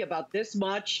they give you about this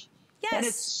much? Yes. And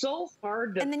it's so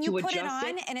hard to adjust. And then you put it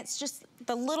on, and it's just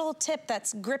the little tip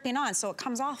that's gripping on, so it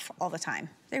comes off all the time.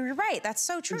 You're right. That's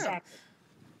so true.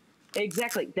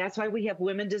 Exactly. That's why we have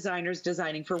women designers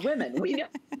designing for women. We know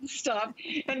stuff,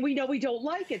 and we know we don't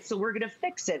like it, so we're going to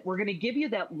fix it. We're going to give you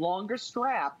that longer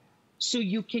strap so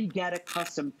you can get a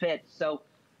custom fit. So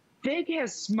Fig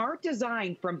has smart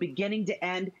design from beginning to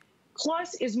end.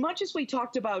 Plus, as much as we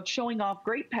talked about showing off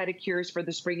great pedicures for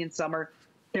the spring and summer,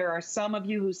 there are some of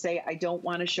you who say, I don't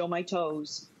want to show my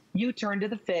toes. You turn to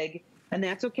the Fig, and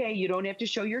that's okay. You don't have to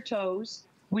show your toes.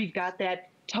 We've got that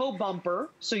toe bumper,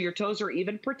 so your toes are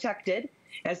even protected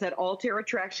as that All-Terra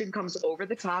traction comes over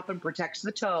the top and protects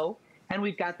the toe. And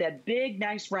we've got that big,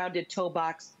 nice rounded toe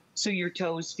box so your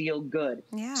toes feel good.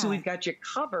 Yeah. So we've got you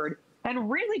covered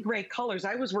And really great colors.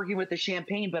 I was working with the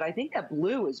champagne, but I think that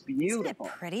blue is beautiful. Isn't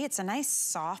it pretty? It's a nice,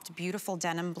 soft, beautiful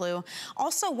denim blue.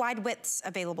 Also, wide widths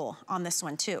available on this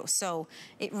one too. So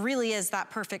it really is that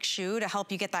perfect shoe to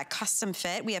help you get that custom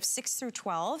fit. We have 6 through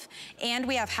 12, and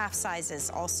we have half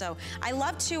sizes also. I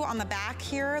love too on the back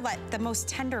here, like the most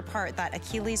tender part, that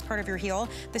Achilles part of your heel.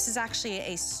 This is actually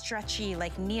a stretchy,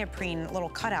 like neoprene little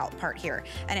cutout part here,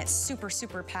 and it's super,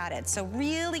 super padded. So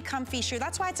really comfy shoe.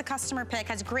 That's why it's a customer pick,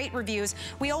 has great reviews.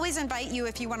 We always invite you,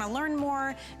 if you want to learn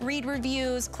more, read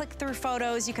reviews, click through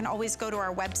photos, you can always go to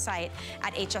our website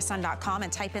at hsn.com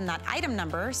and type in that item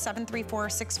number,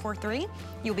 734643.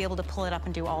 You'll be able to pull it up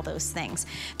and do all those things.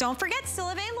 Don't forget,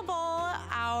 still available,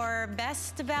 our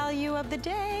best value of the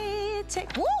day.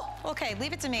 Woo! Okay,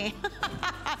 leave it to me.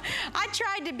 I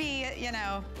tried to be, you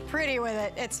know, pretty with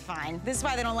it. It's fine. This is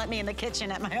why they don't let me in the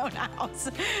kitchen at my own house.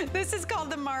 This is called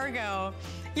the Margot.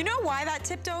 You know why that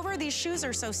tipped over? These shoes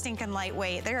are so stinking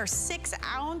lightweight. They are 6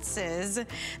 ounces.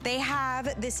 They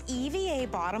have this EVA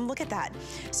bottom. Look at that.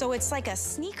 So it's like a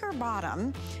sneaker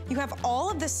bottom. You have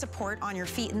all of this support on your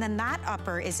feet, and then that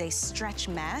upper is a stretch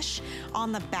mesh.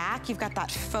 On the back, you've got that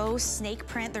faux snake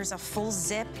print. There's a full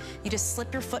zip. You just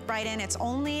slip your foot right in. It's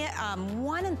only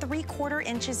 1 3/4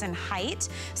 inches in height,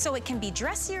 so it can be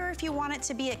dressier if you want it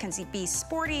to be. It can be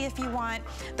sporty if you want.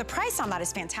 The price on that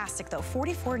is fantastic though,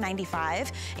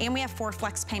 $44.95. And we have 4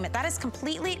 flex payment. That is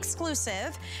completely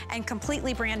exclusive and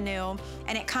completely brand new.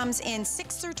 And it comes in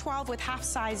 6 through 12 with half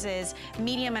sizes,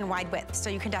 medium and wide width. So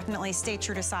you can definitely stay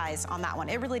true to size on that one.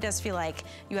 It really does feel like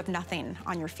you have nothing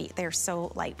on your feet. They're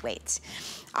so lightweight.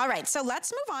 All right, so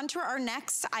let's move on to our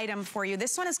next item for you.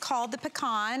 This one is called the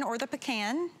Pecan or the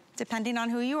Pecan, depending on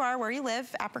who you are, where you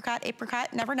live,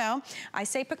 apricot, never know. I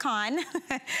say pecan.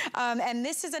 And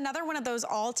this is another one of those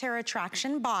all-terra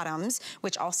traction bottoms,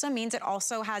 which also means it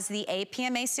also has the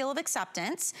APMA seal of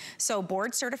acceptance. So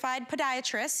board certified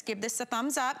podiatrists give this a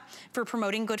thumbs up for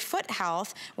promoting good foot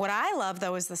health. What I love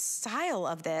though is the style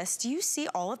of this. Do you see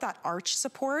all of that arch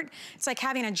support? It's like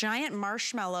having a giant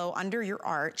marshmallow under your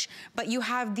arch, but you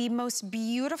have the most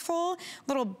beautiful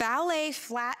little ballet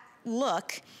flat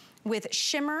look with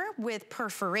shimmer, with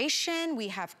perforation. We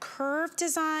have curved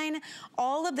design.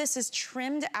 All of this is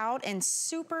trimmed out and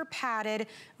super padded,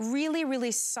 really, really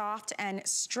soft and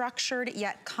structured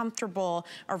yet comfortable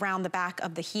around the back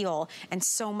of the heel, and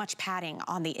so much padding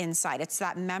on the inside. It's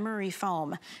that memory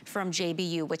foam from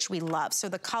JBU, which we love. So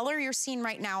the color you're seeing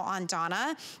right now on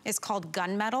Donna is called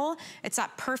Gunmetal. It's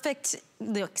that perfect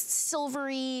look,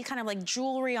 silvery, kind of like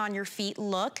jewelry on your feet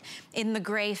look in the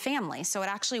gray family. So it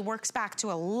actually works back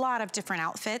to a lot of different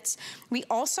outfits. We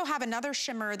also have another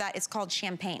shimmer that is called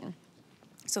Champagne.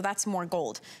 So that's more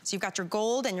gold. So you've got your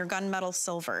gold and your gunmetal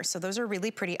silver. So those are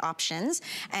really pretty options.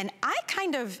 And I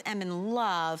kind of am in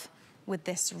love with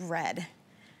this red.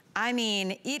 I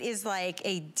mean, it is like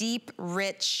a deep,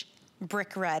 rich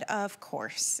brick red, of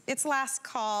course. It's last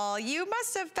call. You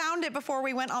must have found it before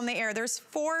we went on the air. There's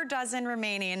 4 dozen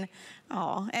remaining.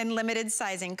 Oh, and limited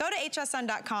sizing. Go to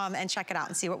hsn.com and check it out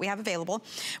and see what we have available.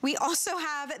 We also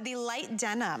have the light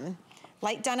denim.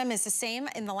 Light denim is the same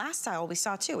in the last style we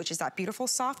saw too, which is that beautiful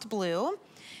soft blue.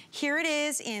 Here it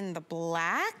is in the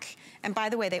black. And by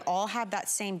the way, they all have that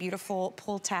same beautiful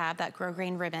pull tab, that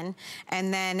grosgrain ribbon.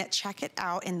 And then check it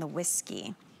out in the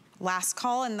whiskey. Last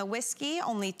call in the whiskey,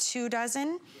 only 2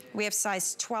 dozen. We have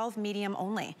size 12 medium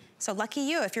only. So lucky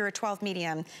you, if you're a 12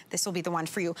 medium, this will be the one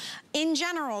for you. In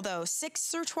general though, 6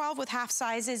 through 12 with half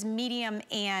sizes, medium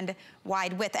and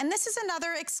wide width. And this is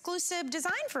another exclusive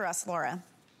design for us, Laura.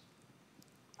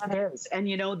 It is. And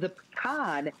you know, the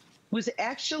pecan was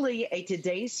actually a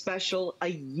today's special a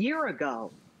year ago,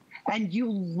 and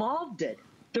you loved it.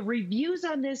 The reviews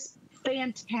on this,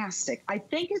 fantastic. I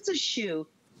think it's a shoe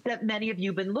that many of you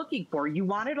have been looking for. You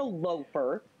wanted a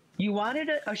loafer. You wanted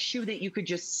a shoe that you could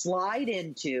just slide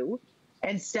into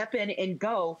and step in and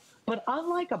go. But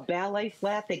unlike a ballet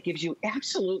flat that gives you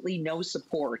absolutely no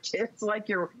support, it's like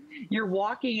you're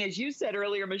walking, as you said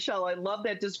earlier, Michelle, I love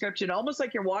that description, almost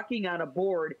like you're walking on a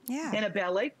board in a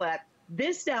ballet flat.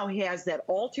 This now has that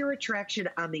all-terra traction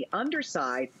on the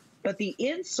underside, but the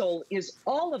insole is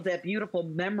all of that beautiful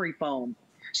memory foam.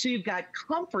 So you've got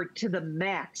comfort to the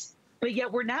max. But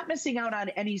yet we're not missing out on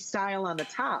any style on the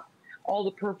top. All the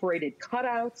perforated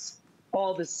cutouts,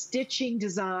 all the stitching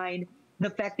design, the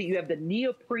fact that you have the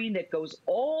neoprene that goes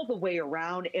all the way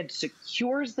around and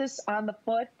secures this on the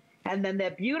foot, and then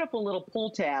that beautiful little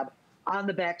pull tab on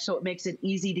the back so it makes it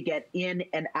easy to get in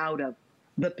and out of.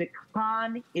 The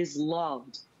pecan is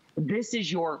loved. This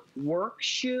is your work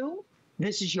shoe.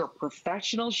 This is your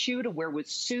professional shoe to wear with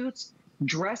suits,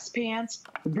 dress pants.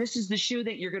 This is the shoe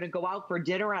that you're going to go out for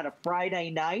dinner on a Friday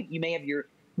night. You may have your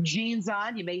jeans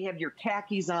on, you may have your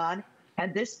khakis on,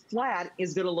 and this flat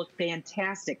is going to look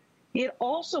fantastic. It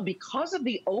also, because of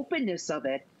the openness of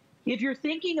it, if you're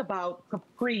thinking about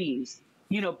capris,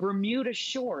 you know, Bermuda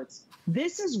shorts,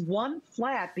 this is one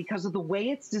flat because of the way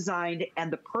it's designed,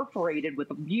 and the perforated with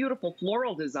a beautiful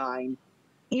floral design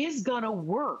is going to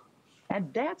work.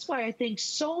 And that's why I think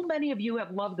so many of you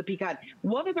have loved the pecan.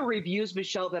 One of the reviews,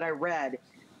 Michelle, that I read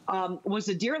was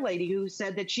a dear lady who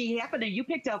said that she happened to, you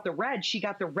picked out the red, she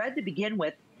got the red to begin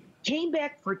with, came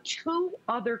back for 2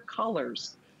 other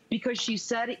colors because she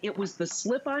said it was the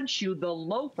slip-on shoe, the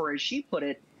loafer, as she put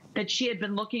it, that she had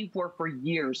been looking for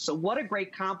years. So what a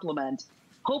great compliment.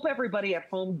 Hope everybody at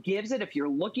home gives it. If you're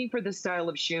looking for this style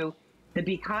of shoe, the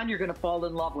pecan, you're going to fall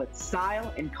in love with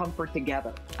style and comfort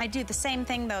together. I do the same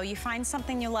thing, though. You find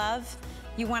something you love,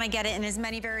 you want to get it in as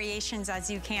many variations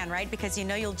as you can, right? Because you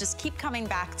know you'll just keep coming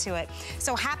back to it.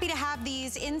 So happy to have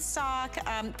these in stock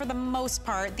for the most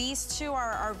part. These two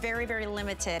are very, very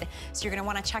limited. So you're going to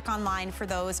want to check online for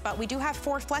those. But we do have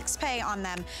 4 flex pay on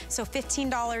them. So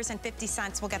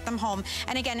 $15.50 will get them home.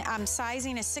 And again,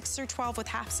 sizing is 6 through 12 with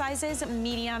half sizes,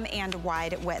 medium and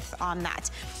wide width on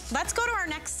that. Let's go to our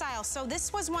next style. So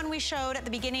this was one we showed at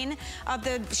the beginning of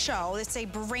the show. It's a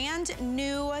brand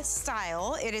new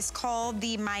style. It is called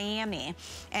the Miami,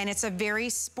 and it's a very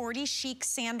sporty chic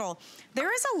sandal.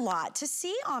 There is a lot to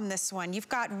see on this one. You've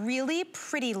got really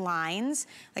pretty lines,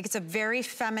 like it's a very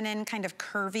feminine kind of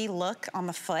curvy look on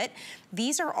the foot.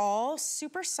 These are all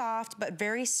super soft but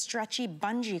very stretchy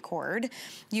bungee cord.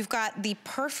 You've got the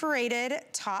perforated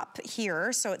top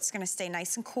here, so it's gonna stay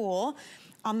nice and cool.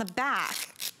 On the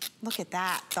back, look at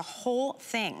that, the whole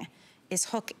thing is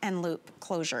hook and loop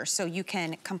closure. So you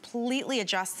can completely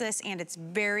adjust this, and it's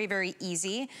very, very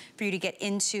easy for you to get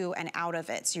into and out of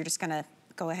it. So you're just gonna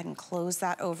go ahead and close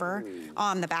that over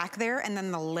on the back there. And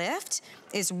then the lift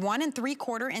is 1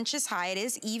 3/4 inches high. It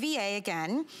is EVA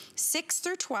again, 6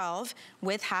 through 12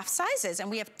 with half sizes. And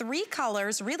we have 3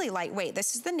 colors, really lightweight.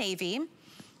 This is the navy.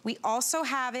 We also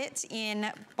have it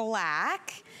in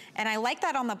black. And I like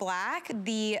that on the black.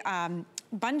 The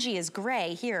bungee is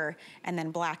gray here and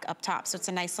then black up top. So it's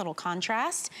a nice little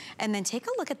contrast. And then take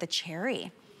a look at the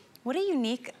cherry. What a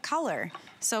unique color.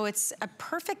 So it's a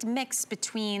perfect mix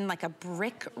between like a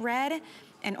brick red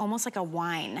and almost like a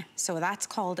wine. So that's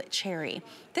called cherry.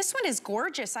 This one is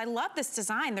gorgeous. I love this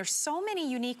design. There's so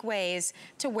many unique ways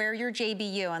to wear your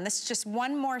JBU. And this is just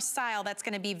one more style that's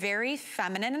gonna be very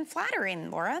feminine and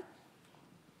flattering, Laura.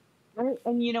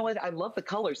 And you know what? I love the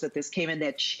colors that this came in,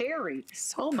 that cherry.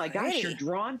 So oh my pretty. gosh, you're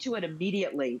drawn to it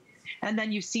immediately. And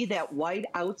then you see that white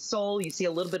outsole, you see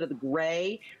a little bit of the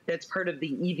gray, that's part of the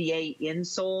EVA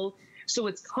insole. So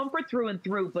it's comfort through and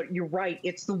through, but you're right,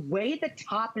 it's the way the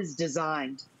top is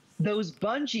designed. Those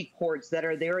bungee cords that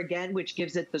are there again, which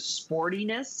gives it the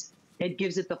sportiness, it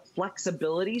gives it the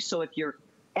flexibility. So if you're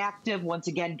active, once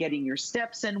again, getting your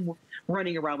steps in,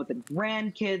 running around with the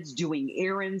grandkids, doing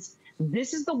errands,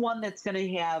 this is the one that's going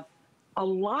to have a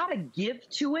lot of give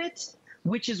to it,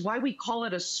 which is why we call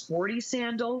it a sporty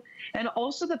sandal. And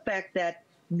also the fact that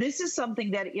this is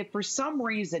something that if for some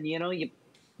reason, you know,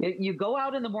 you go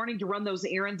out in the morning to run those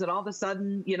errands and all of a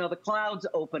sudden, you know, the clouds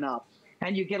open up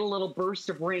and you get a little burst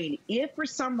of rain. If for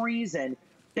some reason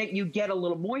that you get a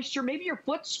little moisture, maybe your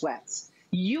foot sweats,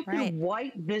 you can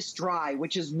wipe this dry,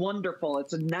 which is wonderful.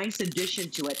 It's a nice addition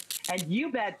to it. And you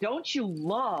bet, don't you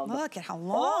love Look at how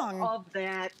long all of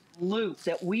that loop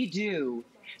that we do,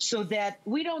 so that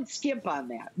we don't skimp on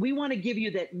that. We want to give you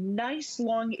that nice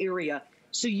long area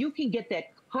so you can get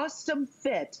that custom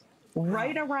fit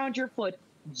right around your foot,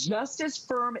 just as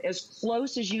firm, as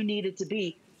close as you need it to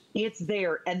be. It's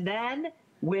there. And then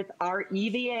with our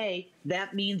EVA,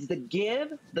 that means the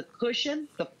give, the cushion,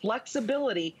 the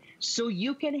flexibility, so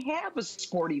you can have a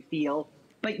sporty feel,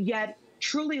 but yet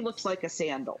truly looks like a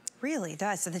sandal. Really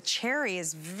does. So the cherry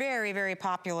is very, very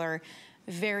popular.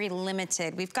 Very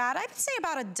limited. We've got, I'd say,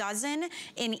 about a dozen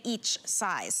in each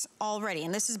size already,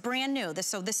 and this is brand new.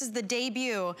 So this is the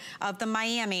debut of the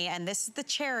Miami, and this is the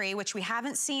cherry, which we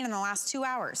haven't seen in the last 2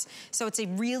 hours. So it's a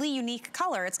really unique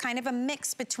color. It's kind of a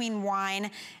mix between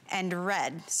wine and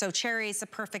red. So cherry is the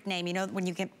perfect name. You know, when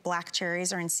you get black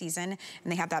cherries are in season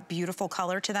and they have that beautiful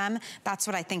color to them, that's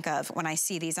what I think of when I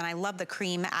see these. And I love the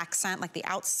cream accent, like the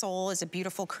outsole is a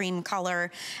beautiful cream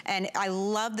color. And I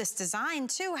love this design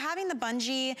too, having the bungee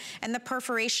and the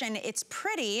perforation. It's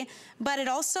pretty, but it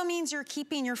also means you're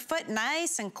keeping your foot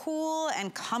nice and cool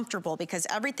and comfortable, because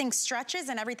everything stretches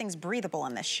and everything's breathable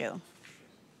in this shoe.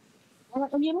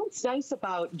 And you know what's nice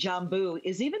about Jambu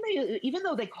is even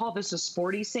though they call this a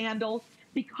sporty sandal,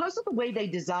 because of the way they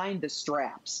designed the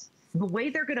straps, the way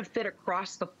they're going to fit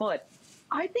across the foot,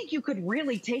 I think you could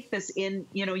really take this in,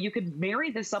 you know, you could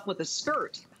marry this up with a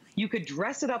skirt. You could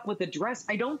dress it up with a dress.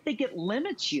 I don't think it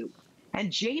limits you. And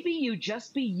JBU,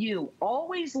 Just Be You,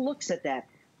 always looks at that.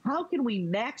 How can we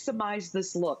maximize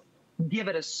this look? Give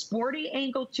it a sporty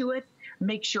angle to it.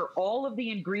 Make sure all of the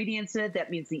ingredients in it,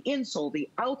 that means the insole, the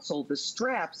outsole, the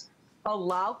straps,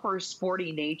 allow for a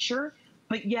sporty nature.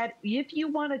 But yet, if you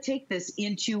want to take this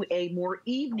into a more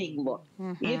evening look,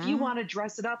 if you want to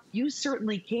dress it up, you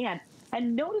certainly can.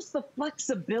 And notice the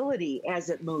flexibility as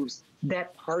it moves.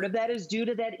 That part of that is due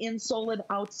to that insole and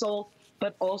outsole,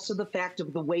 but also the fact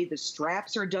of the way the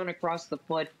straps are done across the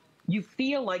foot. You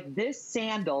feel like this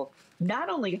sandal not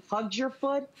only hugs your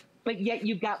foot, but yet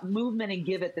you've got movement and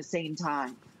give at the same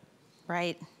time.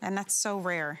 Right, and that's so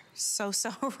rare, so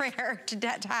rare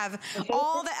to have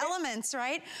all the elements,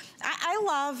 right? I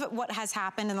love what has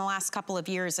happened in the last couple of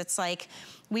years. It's like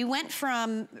we went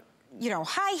from, you know,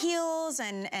 high heels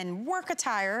and work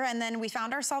attire, and then we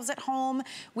found ourselves at home,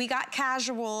 we got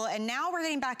casual, and now we're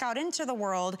getting back out into the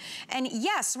world. And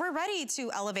yes, we're ready to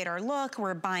elevate our look,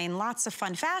 we're buying lots of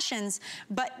fun fashions,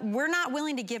 but we're not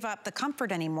willing to give up the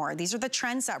comfort anymore. These are the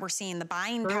trends that we're seeing, the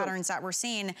buying patterns that we're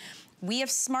seeing. We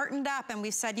have smartened up and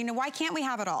we've said, you know, why can't we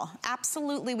have it all?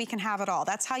 Absolutely, we can have it all.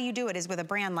 That's how you do it, is with a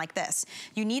brand like this.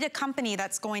 You need a company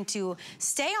that's going to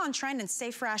stay on trend and stay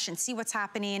fresh and see what's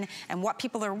happening and what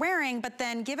people are wearing, but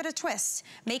then give it a twist.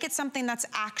 Make it something that's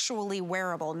actually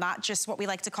wearable, not just what we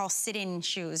like to call sit-in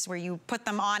shoes, where you put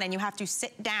them on and you have to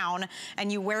sit down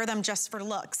and you wear them just for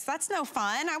looks. That's no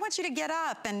fun. I want you to get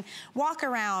up and walk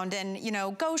around and, you know,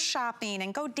 go shopping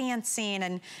and go dancing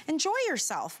and enjoy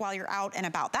yourself while you're out and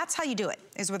about. That's how you do it,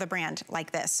 is with a brand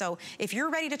like this. So if you're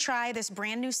ready to try this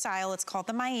brand new style, it's called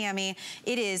the Miami.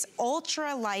 It is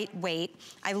ultra lightweight.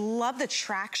 I love the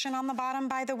traction on the bottom,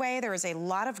 by the way. There is a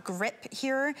lot of grip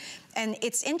here. And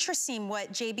it's interesting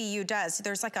what JBU does.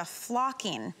 There's like a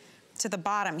flocking to the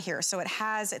bottom here. So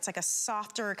it's like a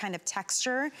softer kind of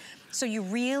texture. So you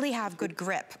really have good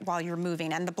grip while you're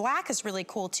moving. And the black is really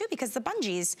cool too, because the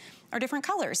bungees are different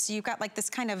colors. So you've got like this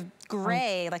kind of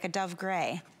gray, like a dove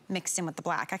gray, mixed in with the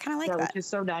black. I kind of like that. Which is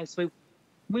so nice.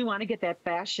 We want to get that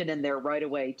fashion in there right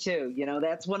away too. You know,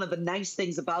 that's one of the nice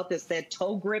things about this. That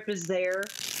toe grip is there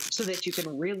so that you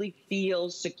can really feel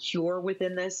secure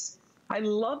within this. I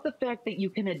love the fact that you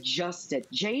can adjust it.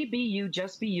 JBU,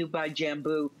 Just Be You by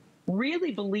Jambu,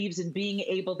 really believes in being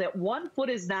able that one foot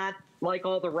is not like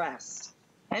all the rest.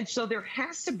 And so there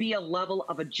has to be a level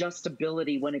of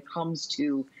adjustability when it comes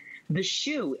to the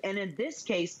shoe. And in this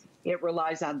case, it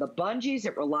relies on the bungees,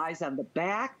 it relies on the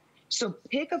back. So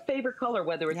pick a favorite color,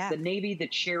 whether it's the navy, the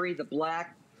cherry, the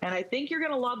black. And I think you're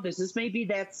going to love this. This may be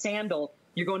that sandal.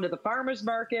 You're going to the farmer's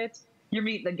market, you're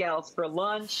meeting the gals for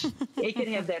lunch. It can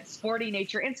have that sporty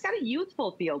nature, and it's got a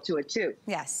youthful feel to it too.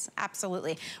 Yes,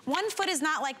 absolutely. One foot is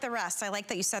not like the rest. I like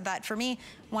that you said that. For me,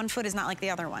 one foot is not like the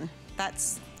other one.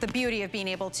 That's the beauty of being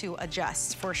able to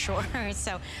adjust, for sure.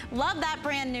 So love that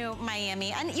brand new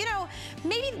Miami. And you know,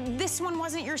 maybe this one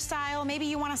wasn't your style. Maybe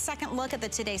you want a second look at the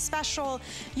Today Special.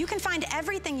 You can find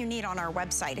everything you need on our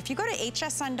website. If you go to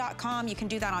hsn.com, you can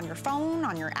do that on your phone,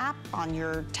 on your app, on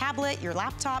your tablet, your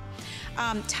laptop.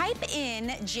 Type in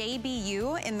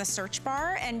JBU in the search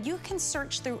bar and you can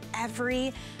search through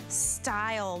every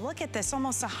style. Look at this,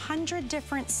 almost 100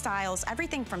 different styles,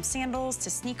 everything from sandals to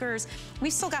sneakers.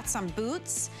 We've still got some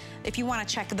boots if you want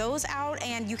to check those out,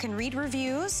 and you can read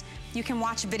reviews. You can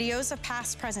watch videos of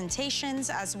past presentations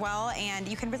as well, and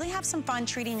you can really have some fun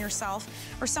treating yourself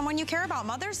or someone you care about.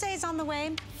 Mother's Day is on the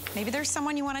way. Maybe there's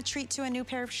someone you want to treat to a new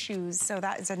pair of shoes. So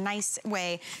that is a nice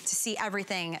way to see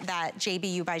everything that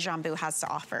JBU by Jambu has to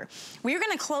offer. We're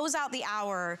going to close out the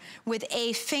hour with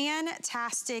a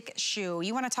fantastic shoe.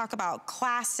 You want to talk about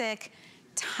classic,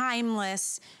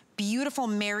 timeless, beautiful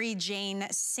Mary Jane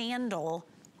sandal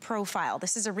profile.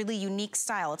 This is a really unique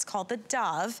style. It's called the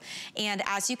Dove, and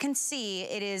as you can see,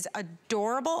 it is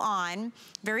adorable on,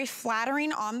 very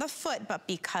flattering on the foot, but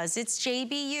because it's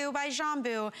JBU by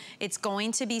Jambu, it's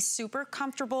going to be super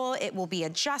comfortable. It will be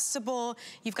adjustable.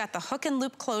 You've got the hook and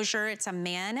loop closure. It's a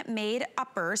man-made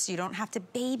upper, so you don't have to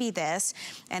baby this,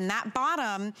 and that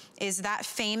bottom is that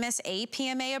famous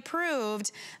APMA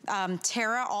approved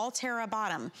all Terra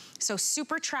bottom. So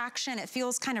super traction. It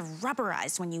feels kind of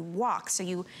rubberized when you walk, so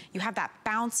you have that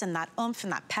bounce and that oomph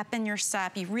and that pep in your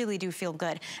step. You really do feel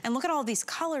good. And look at all these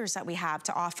colors that we have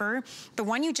to offer. The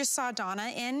one you just saw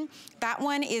Donna in, that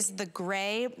one is the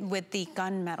gray with the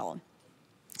gunmetal.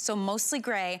 So mostly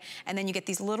gray, and then you get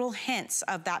these little hints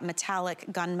of that metallic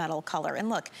gunmetal color. And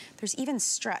look, there's even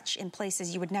stretch in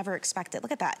places you would never expect it.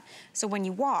 Look at that. So when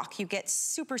you walk, you get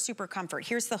super, super comfort.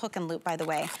 Here's the hook and loop, by the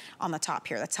way, on the top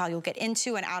here. That's how you'll get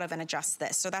into and out of and adjust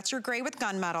this. So that's your gray with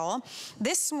gunmetal.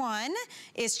 This one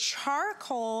is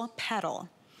charcoal petal.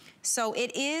 So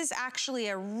it is actually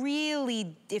a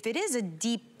really, if it is a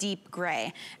deep, deep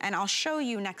gray, and I'll show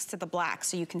you next to the black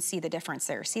so you can see the difference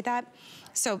there. See that?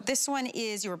 So this one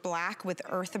is your black with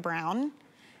earth brown.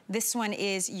 This one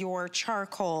is your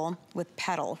charcoal with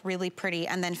petal, really pretty.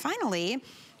 And then finally,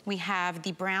 we have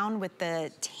the brown with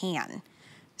the tan.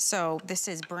 So this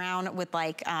is brown with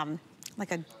like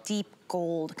a deep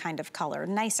gold kind of color.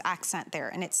 Nice accent there.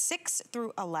 And it's 6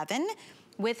 through 11.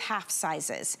 With half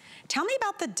sizes. Tell me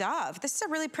about the dove. This is a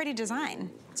really pretty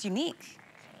design. It's unique.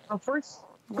 Well, first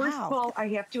of all, I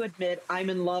have to admit I'm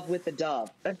in love with the dove.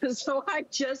 So I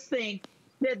just think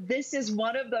that this is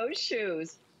one of those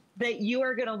shoes that you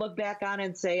are going to look back on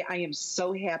and say, I am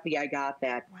so happy I got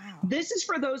that. Wow. This is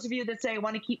for those of you that say, I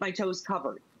want to keep my toes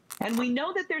covered. And we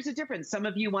know that there's a difference. Some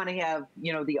of you want to have,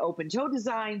 you know, the open toe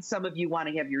design. Some of you want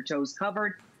to have your toes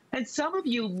covered. And some of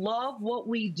you love what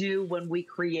we do when we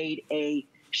create a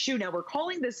shoe. Now, we're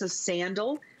calling this a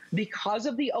sandal because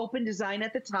of the open design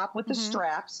at the top with the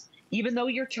straps. Even though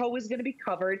your toe is going to be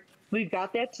covered, we've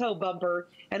got that toe bumper,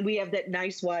 and we have that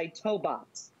nice wide toe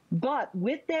box. But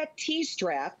with that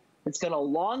T-strap, it's going to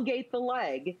elongate the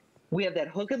leg. We have that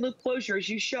hook and loop closure, as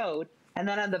you showed. And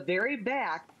then on the very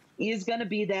back is going to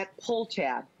be that pull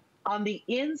tab. On the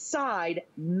inside,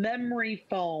 memory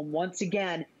foam. Once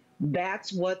again,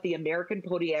 that's what the American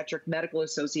Podiatric Medical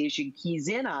Association keys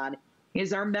in on,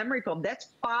 is our memory foam. That's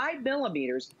 5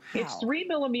 millimeters. Wow. It's 3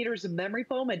 millimeters of memory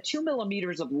foam and 2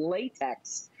 millimeters of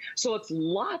latex. So it's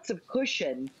lots of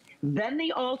cushion. Then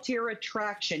the Altera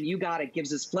traction, you got it,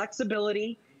 gives us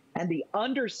flexibility, and the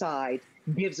underside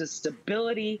gives us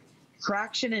stability,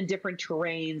 traction in different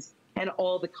terrains, and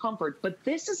all the comfort. But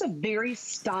this is a very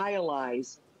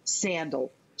stylized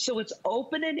sandal. So it's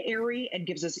open and airy and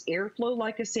gives us airflow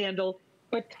like a sandal,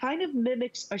 but kind of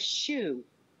mimics a shoe.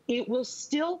 It will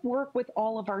still work with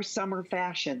all of our summer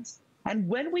fashions. And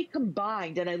when we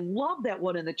combined, and I love that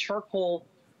one in the charcoal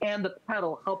and the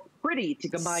petal, how pretty to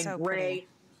combine so gray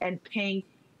and pink,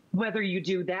 whether you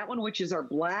do that one, which is our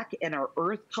black and our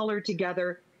earth color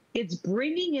together, it's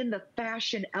bringing in the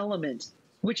fashion element,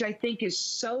 which I think is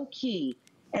so key.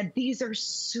 And these are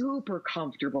super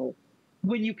comfortable.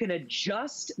 When you can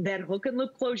adjust that hook and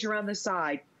loop closure on the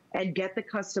side and get the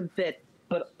custom fit,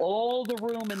 but all the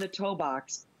room in the toe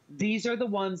box, these are the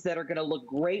ones that are going to look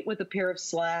great with a pair of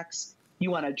slacks.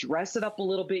 You want to dress it up a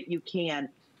little bit, you can,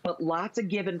 but lots of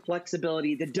give and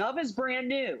flexibility. The Dove is brand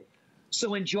new.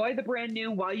 So enjoy the brand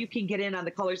new while you can get in on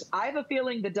the colors. I have a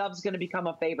feeling the Dove's going to become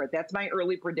a favorite. That's my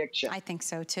early prediction. I think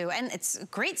so too. And it's a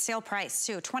great sale price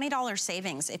too. $20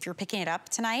 savings if you're picking it up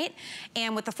tonight.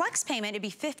 And with the flex payment, it'd be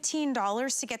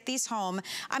 $15 to get these home.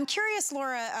 I'm curious,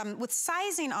 Laura, with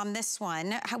sizing on this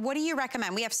one, what do you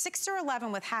recommend? We have 6 through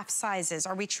 11 with half sizes.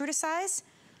 Are we true to size?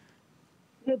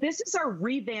 This is our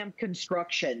revamped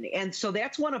construction. And so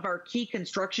that's one of our key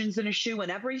constructions in a shoe.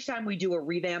 And every time we do a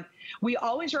revamp, we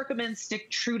always recommend stick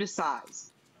true to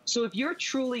size. So if you're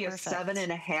truly a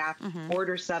 7.5,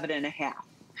 order 7.5.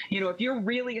 You know, if you're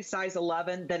really a size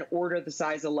 11, then order the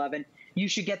size 11. You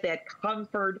should get that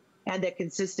comfort and that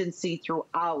consistency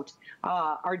throughout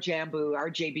our Jambu,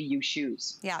 our JBU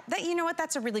shoes. Yeah, you know what,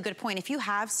 that's a really good point. If you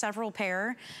have several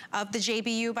pair of the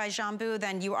JBU by Jambu,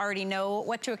 then you already know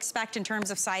what to expect in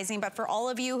terms of sizing. But for all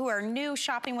of you who are new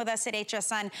shopping with us at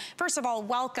HSN, first of all,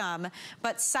 welcome.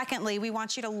 But secondly, we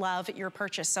want you to love your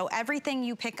purchase. So everything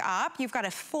you pick up, you've got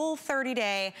a full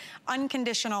 30-day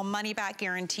unconditional money-back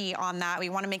guarantee on that. We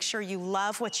want to make sure you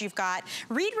love what you've got.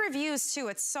 Read reviews too.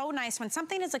 It's so nice when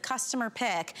something is a customer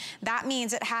pick. That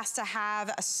means it has to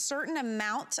have a certain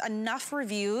amount, enough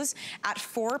reviews at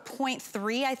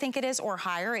 4.3, I think it is, or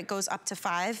higher. It goes up to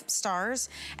 5 stars,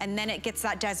 and then it gets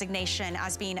that designation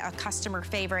as being a customer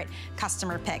favorite,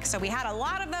 customer pick. So we had a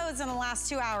lot of those in the last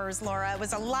 2 hours, Laura. It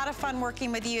was a lot of fun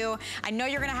working with you. I know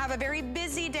you're gonna have a very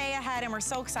busy day ahead, and we're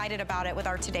so excited about it with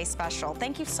our Today Special.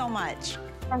 Thank you so much.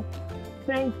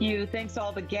 Thank you. Thanks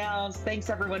all the gals. Thanks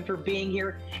everyone for being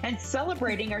here and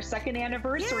celebrating our 2nd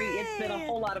anniversary. Yay! It's been a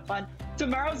whole lot of fun.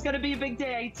 Tomorrow's going to be a big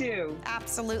day, too.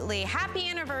 Absolutely. Happy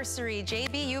anniversary,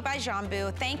 JBU by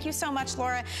Jambu. Thank you so much,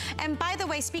 Laura. And by the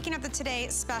way, speaking of the Today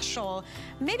Special,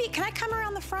 maybe can I come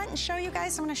around the front and show you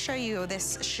guys? I'm going to show you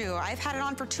this shoe. I've had it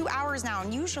on for 2 hours now,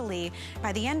 and usually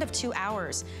by the end of 2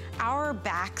 hours, our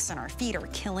backs and our feet are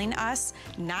killing us.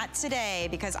 Not today,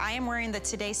 because I am wearing the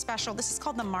Today Special. This is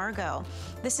called the Margot.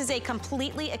 This is a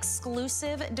completely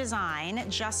exclusive design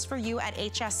just for you at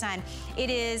HSN. It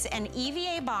is an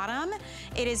EVA bottom.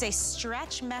 It is a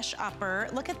stretch mesh upper.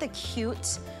 Look at the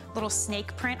cute little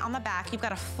snake print on the back. You've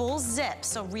got a full zip,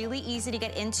 so really easy to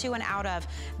get into and out of.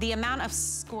 The amount of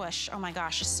squish, oh my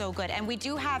gosh, is so good. And we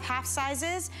do have half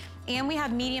sizes, and we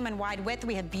have medium and wide width.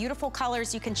 We have beautiful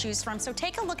colors you can choose from. So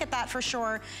take a look at that for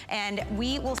sure. And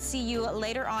we will see you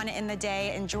later on in the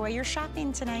day. Enjoy your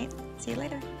shopping tonight. See you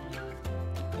later.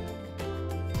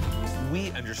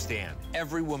 We understand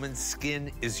every woman's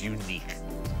skin is unique.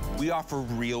 We offer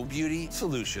real beauty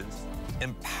solutions,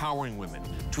 empowering women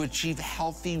to achieve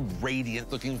healthy,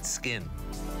 radiant-looking skin.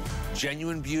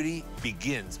 Genuine beauty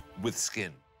begins with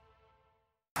skin.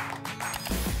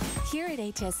 Here at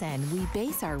HSN, we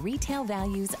base our retail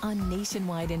values on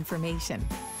nationwide information.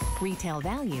 Retail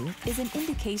value is an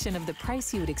indication of the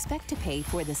price you would expect to pay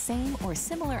for the same or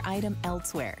similar item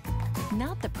elsewhere,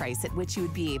 not the price at which you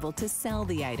would be able to sell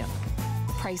the item.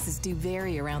 Prices do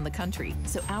vary around the country,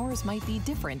 so ours might be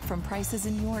different from prices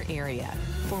in your area.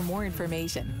 For more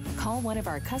information, call one of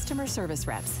our customer service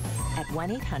reps at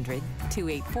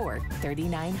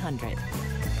 1-800-284-3900.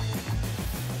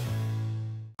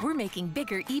 We're making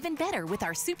bigger even better with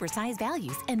our supersize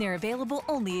values, and they're available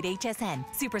only at HSN.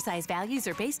 Supersize values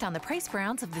are based on the price per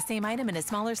ounce of the same item in a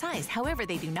smaller size. However,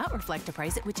 they do not reflect a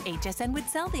price at which HSN would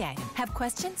sell the item. Have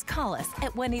questions? Call us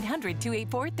at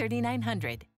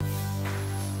 1-800-284-3900.